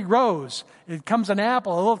tree grows. It comes an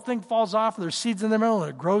apple. A little thing falls off, and there's seeds in the middle, and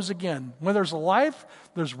it grows again. When there's life,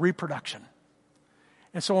 there's reproduction.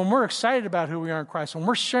 And so when we're excited about who we are in Christ, when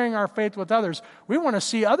we're sharing our faith with others, we want to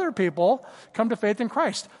see other people come to faith in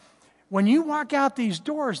Christ. When you walk out these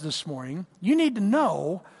doors this morning, you need to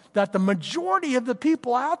know that the majority of the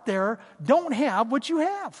people out there don't have what you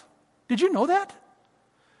have. Did you know that?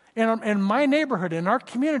 In my neighborhood, in our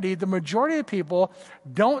community, the majority of people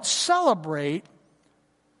don't celebrate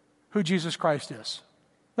who Jesus Christ is.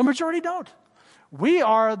 The majority don't. We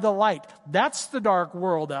are the light. That's the dark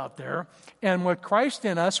world out there. And with Christ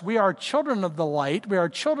in us, we are children of the light. We are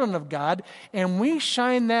children of God. And we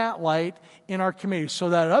shine that light in our community so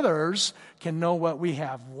that others can know what we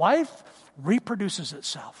have. Life reproduces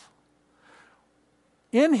itself.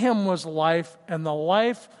 In Him was life, and the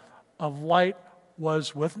life of light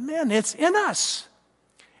was with men. It's in us.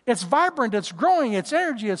 It's vibrant, it's growing, it's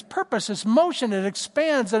energy, it's purpose, it's motion, it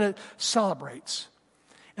expands, and it celebrates.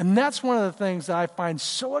 And that's one of the things that I find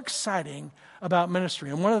so exciting about ministry.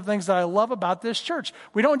 And one of the things that I love about this church.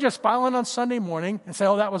 We don't just file in on Sunday morning and say,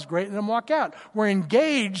 oh, that was great, and then walk out. We're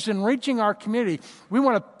engaged in reaching our community. We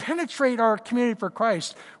want to penetrate our community for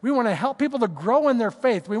Christ. We want to help people to grow in their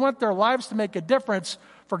faith. We want their lives to make a difference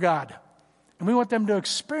for God. And we want them to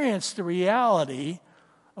experience the reality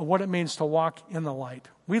of what it means to walk in the light.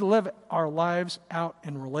 We live our lives out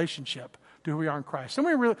in relationship to who we are in Christ.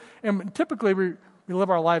 And typically we live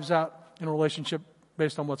our lives out in relationship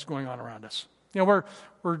based on what's going on around us.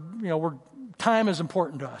 Time is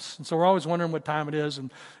important to us. And so we're always wondering what time it is. And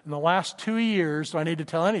in the last 2 years, do I need to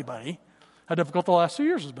tell anybody how difficult the last 2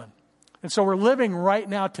 years has been? And so we're living right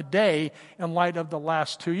now today in light of the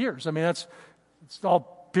last 2 years. I mean, it's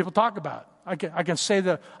all people talk about. I can say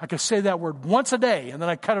that word once a day, and then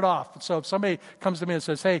I cut it off. So if somebody comes to me and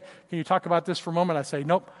says, hey, can you talk about this for a moment? I say,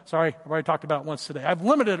 nope, sorry, I've already talked about it once today. I've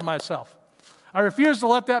limited myself. I refuse to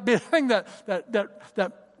let that be a thing that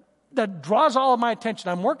draws all of my attention.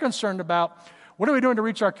 I'm more concerned about what are we doing to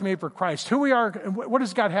reach our community for Christ, who we are, and what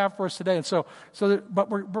does God have for us today. And but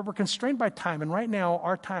we're constrained by time, and right now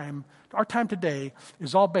our time today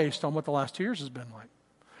is all based on what the last 2 years has been like.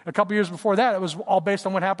 A couple years before that, it was all based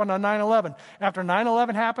on what happened on 9/11. After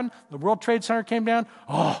 9/11 happened, the World Trade Center came down.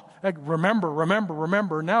 Oh,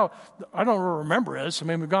 remember. Now, I don't know what remember is. I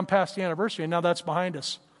mean, we've gone past the anniversary, and now that's behind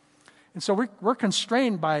us. And so we're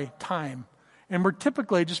constrained by time. And we're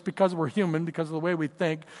typically, just because we're human, because of the way we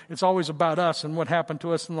think, it's always about us and what happened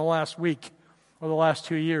to us in the last week or the last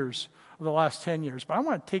 2 years or the last 10 years. But I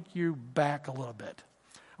want to take you back a little bit.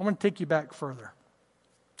 I want to take you back further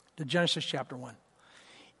to Genesis chapter 1.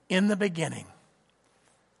 In the beginning,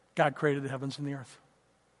 God created the heavens and the earth.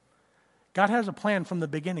 God has a plan from the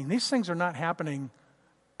beginning. These things are not happening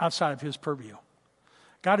outside of His purview.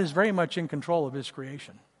 God is very much in control of His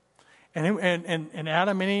creation. And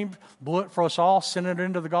Adam and Eve blew it for us all, sent it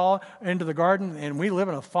into the garden, and we live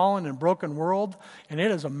in a fallen and broken world, and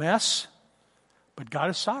it is a mess. But God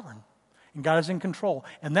is sovereign, and God is in control.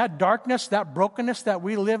 And that darkness, that brokenness that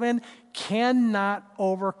we live in cannot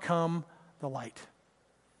overcome the light.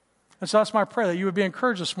 And so that's my prayer, that you would be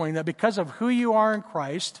encouraged this morning, that because of who you are in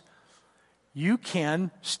Christ, you can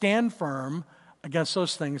stand firm against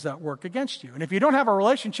those things that work against you. And if you don't have a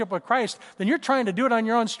relationship with Christ, then you're trying to do it on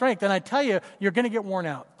your own strength. And I tell you, you're going to get worn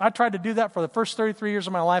out. I tried to do that for the first 33 years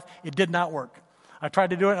of my life. It did not work. I tried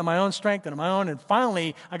to do it on my own strength and on my own. And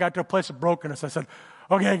finally, I got to a place of brokenness. I said,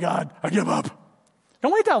 okay, God, I give up.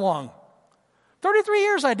 Don't wait that long. 33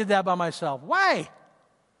 years I did that by myself. Why?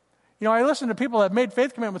 You know, I listen to people that made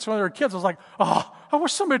faith commitments when they were kids. I was like, oh, I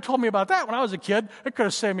wish somebody told me about that when I was a kid. It could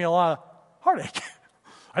have saved me a lot of heartache.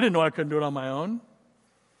 I didn't know I couldn't do it on my own.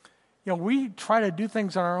 You know, we try to do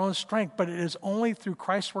things on our own strength, but it is only through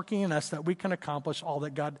Christ working in us that we can accomplish all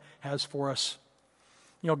that God has for us.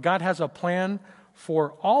 You know, God has a plan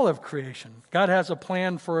for all of creation. God has a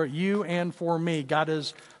plan for you and for me. God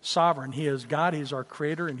is sovereign. He is God. He's our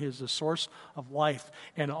creator, and He is the source of life.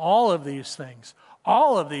 And all of these things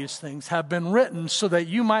have been written so that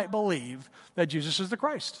you might believe that Jesus is the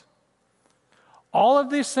Christ. All of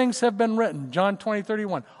these things have been written. John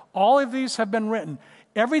 20:31. All of these have been written.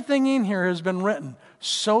 Everything in here has been written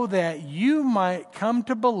so that you might come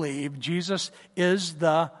to believe Jesus is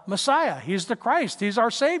the Messiah. He's the Christ. He's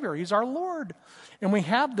our Savior. He's our Lord. And we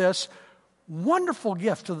have this wonderful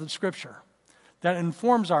gift of the Scripture that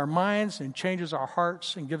informs our minds and changes our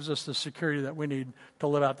hearts and gives us the security that we need to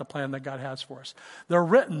live out the plan that God has for us. They're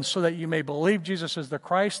written so that you may believe Jesus is the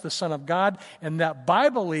Christ, the Son of God, and that by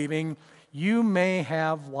believing, you may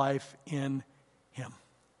have life in Him.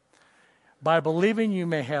 By believing, you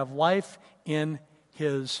may have life in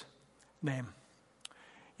His name.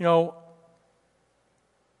 You know,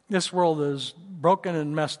 this world is broken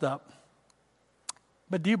and messed up.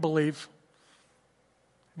 But do you believe?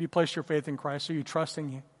 Have you placed your faith in Christ? Are you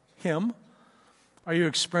trusting Him? Are you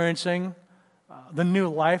experiencing the new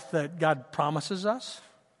life that God promises us?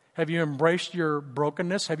 Have you embraced your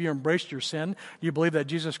brokenness? Have you embraced your sin? Do you believe that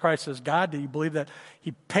Jesus Christ is God? Do you believe that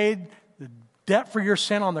He paid the debt for your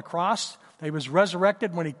sin on the cross? That He was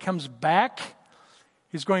resurrected when He comes back?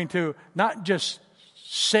 He's going to not just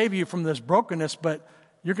save you from this brokenness, but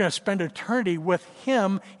you're going to spend eternity with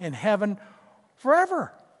Him in heaven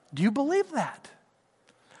forever. Do you believe that?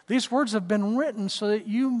 These words have been written so that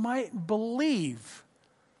you might believe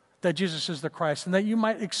that Jesus is the Christ and that you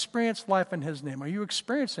might experience life in His name. Are you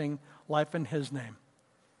experiencing life in His name?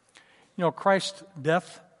 You know, Christ's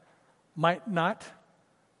death might not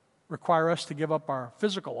require us to give up our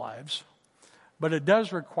physical lives, but it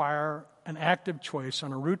does require an active choice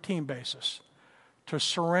on a routine basis to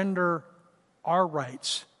surrender our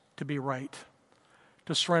rights to be right,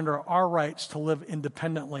 to surrender our rights to live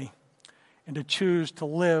independently, and to choose to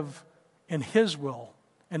live in His will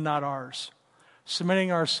and not ours,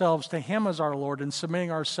 submitting ourselves to Him as our Lord and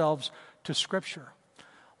submitting ourselves to Scripture.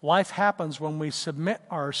 Life happens when we submit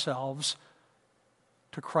ourselves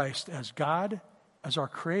to Christ as God, as our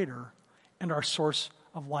Creator, and our source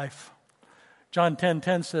of life. John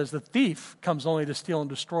 10:10 says, "The thief comes only to steal and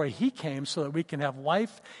destroy. He came so that we can have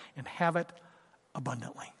life and have it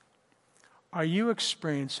abundantly." Are you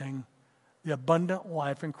experiencing the abundant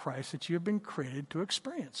life in Christ that you have been created to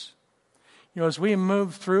experience? You know, as we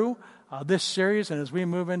move through this series and as we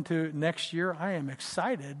move into next year, I am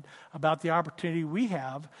excited about the opportunity we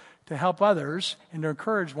have to help others and to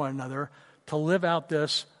encourage one another to live out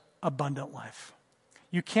this abundant life.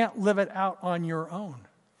 You can't live it out on your own.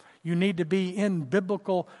 You need to be in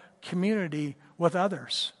biblical community with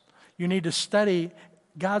others. You need to study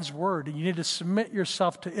God's Word. You need to submit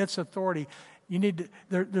yourself to its authority.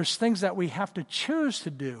 There's things that we have to choose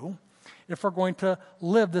to do if we're going to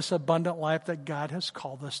live this abundant life that God has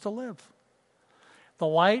called us to live. The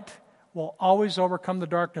light will always overcome the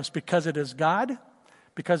darkness because it is God,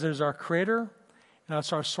 because it is our Creator, and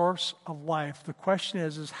it's our source of life. The question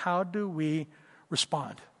is how do we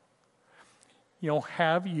respond? You know,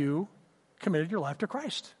 have you committed your life to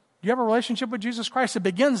Christ? Do you have a relationship with Jesus Christ? It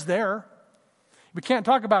begins there. We can't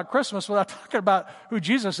talk about Christmas without talking about who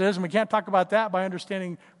Jesus is, and we can't talk about that without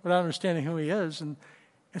understanding who He is. And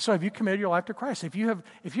so have you committed your life to Christ? If you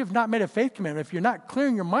have not made a faith commitment, if you're not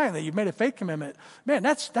clearing your mind that you've made a faith commitment, man,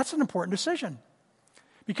 that's an important decision.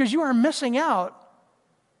 Because you are missing out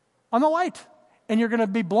on the light. And you're going to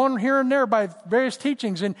be blown here and there by various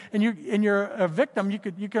teachings, and you're a victim.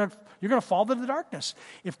 You're going to fall into the darkness.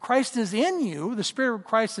 If Christ is in you, the Spirit of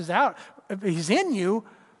Christ is out. If He's in you,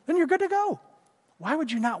 then you're good to go. Why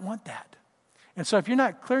would you not want that? And so if you're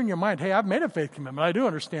not clear in your mind, hey, I've made a faith commitment, I do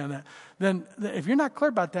understand that, then if you're not clear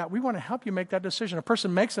about that, we want to help you make that decision. A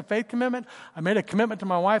person makes a faith commitment. I made a commitment to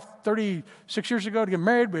my wife 36 years ago to get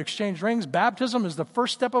married. We exchanged rings. Baptism is the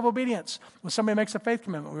first step of obedience. When somebody makes a faith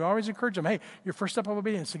commitment, we always encourage them, hey, your first step of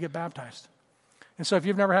obedience is to get baptized. And so if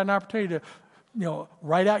you've never had an opportunity to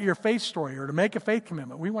write out your faith story or to make a faith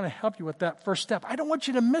commitment, we want to help you with that first step. I don't want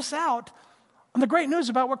you to miss out on the great news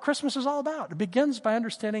about what Christmas is all about. It begins by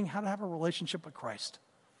understanding how to have a relationship with Christ.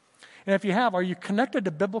 And if you have, are you connected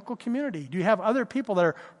to biblical community? Do you have other people that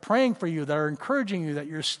are praying for you, that are encouraging you, that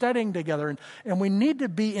you're studying together? And we need to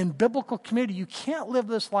be in biblical community. You can't live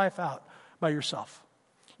this life out by yourself.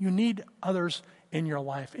 You need others in your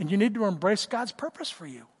life. And you need to embrace God's purpose for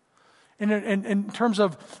you. In terms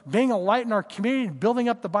of being a light in our community, building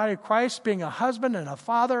up the body of Christ, being a husband and a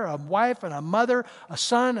father, a wife and a mother, a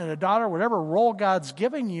son and a daughter, whatever role God's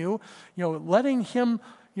giving you, letting Him,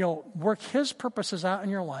 work His purposes out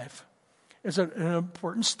in your life is an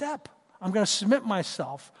important step. I'm going to submit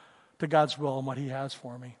myself to God's will and what He has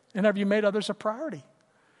for me. And have you made others a priority?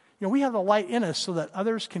 We have the light in us so that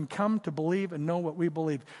others can come to believe and know what we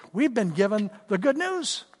believe. We've been given the good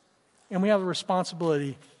news, and we have a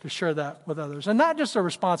responsibility to share that with others. And not just a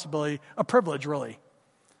responsibility, a privilege, really.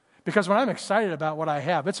 Because when I'm excited about what I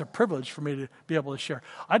have, it's a privilege for me to be able to share.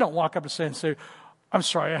 I don't walk up and say, I'm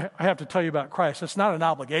sorry, I have to tell you about Christ. It's not an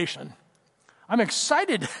obligation. I'm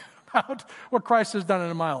excited about what Christ has done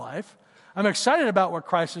in my life. I'm excited about what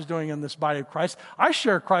Christ is doing in this body of Christ. I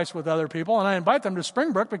share Christ with other people, and I invite them to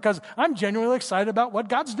Springbrook because I'm genuinely excited about what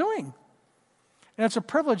God's doing. And it's a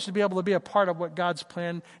privilege to be able to be a part of what God's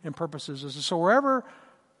plan and purposes is. So wherever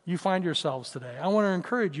you find yourselves today, I want to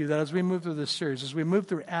encourage you that as we move through this series, as we move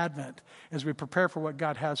through Advent, as we prepare for what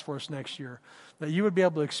God has for us next year, that you would be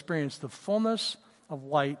able to experience the fullness of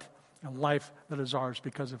light and life that is ours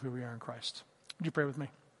because of who we are in Christ. Would you pray with me?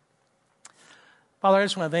 Father, I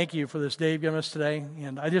just want to thank you for this day you've given us today.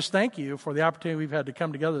 And I just thank you for the opportunity we've had to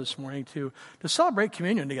come together this morning to celebrate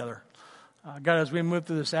communion together. God, as we move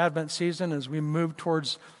through this Advent season, as we move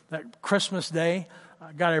towards that Christmas day,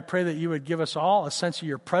 God, I pray that you would give us all a sense of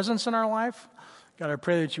your presence in our life. God, I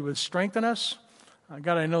pray that you would strengthen us.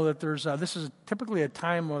 God, I know that this is typically a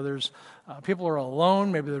time where there's people are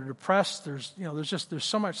alone, maybe they're depressed. There's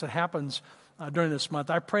so much that happens during this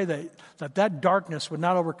month. I pray that darkness would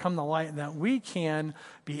not overcome the light and that we can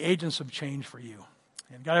be agents of change for you.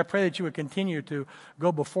 And God, I pray that you would continue to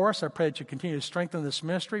go before us. I pray that you continue to strengthen this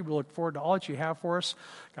ministry. We look forward to all that you have for us.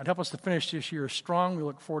 God, help us to finish this year strong. We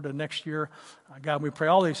look forward to next year. God, we pray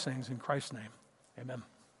all these things in Christ's name. Amen.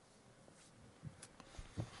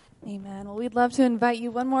 Amen. Well, we'd love to invite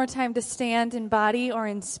you one more time to stand in body or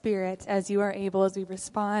in spirit as you are able, as we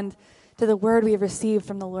respond to the word we have received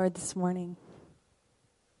from the Lord this morning.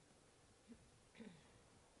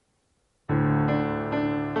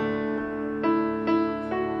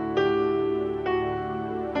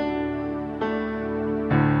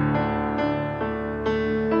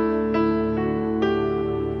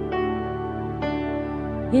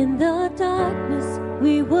 In the darkness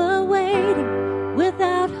we were waiting,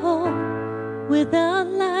 without hope, without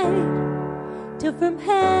light, till from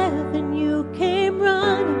heaven you came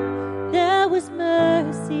running. There was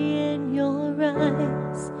mercy in your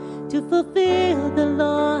eyes, to fulfill the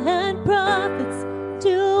law and prophets.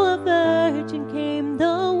 To a virgin came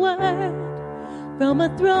the word, from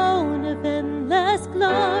a throne of endless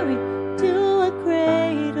glory to a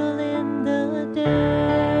cradle in the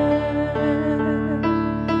dirt.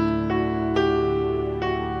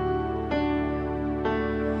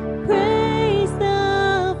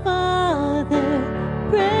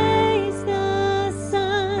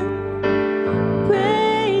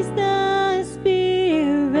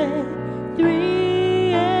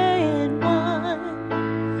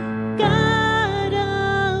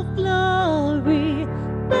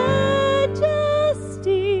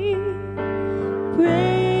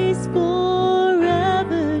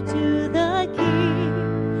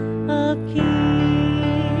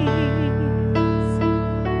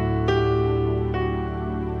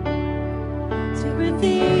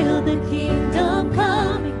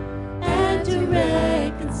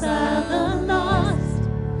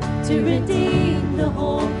 To redeem the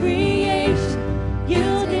whole creation,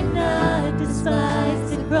 you did not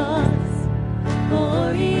despise the cross.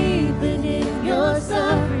 For even in your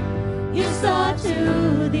suffering, you saw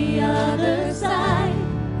to the other side.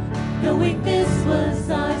 Knowing this was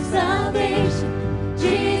our salvation,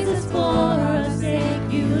 Jesus for our sake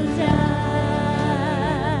you died.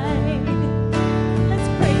 Let's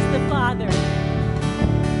praise the Father.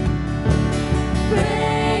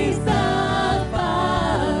 Praise the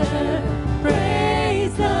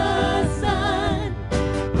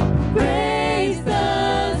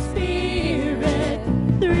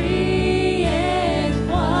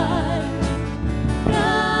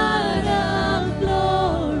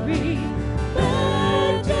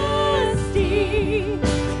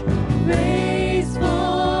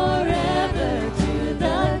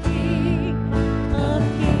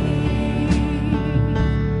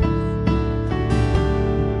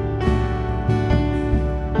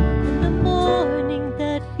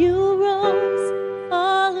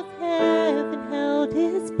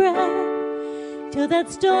that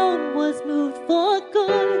stone was moved for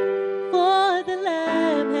good, for the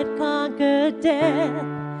Lamb had conquered death,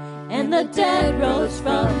 and and the dead rose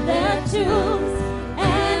from their tombs,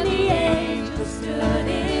 and the angels stood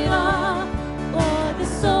in awe, for the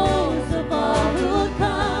souls of all who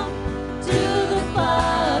come to the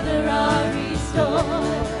Father are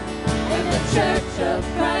restored. And the church of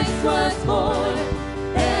Christ was born,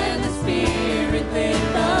 and the Spirit lit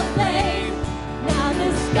the flame. Now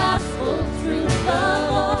this gospel truth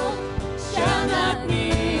of all shall not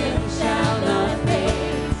near, shall not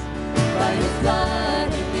fade. By His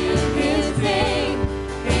blood and in His name,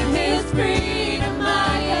 in His freedom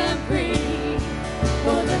I am free.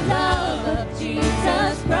 For the love of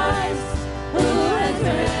Jesus Christ, who has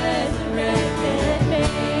resurrected me.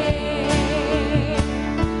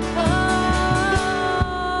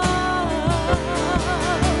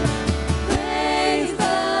 Praise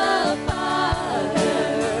the Father,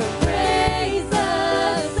 praise the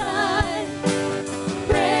Son,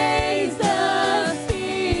 praise the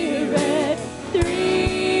Spirit,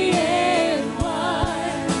 three in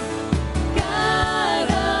one. God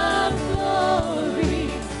of glory,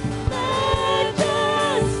 majesty,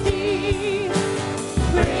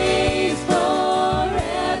 praise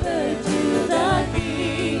forever to the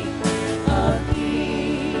King of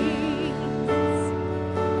Kings.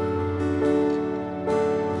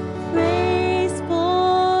 Praise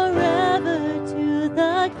forever to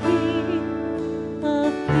the King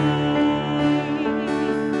of Kings.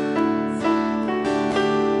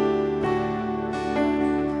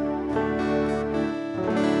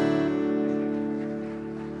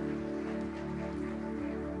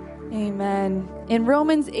 Amen. In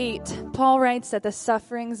Romans 8, Paul writes that the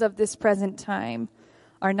sufferings of this present time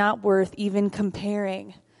are not worth even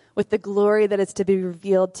comparing with the glory that is to be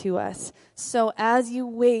revealed to us. So as you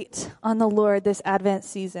wait on the Lord this Advent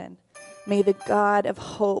season, may the God of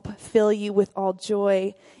hope fill you with all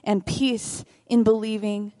joy and peace in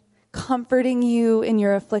believing, comforting you in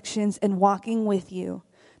your afflictions, and walking with you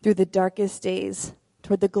through the darkest days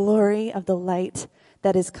toward the glory of the light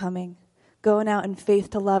that is coming. Going out in faith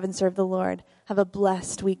to love and serve the Lord. Have a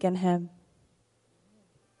blessed week in Him.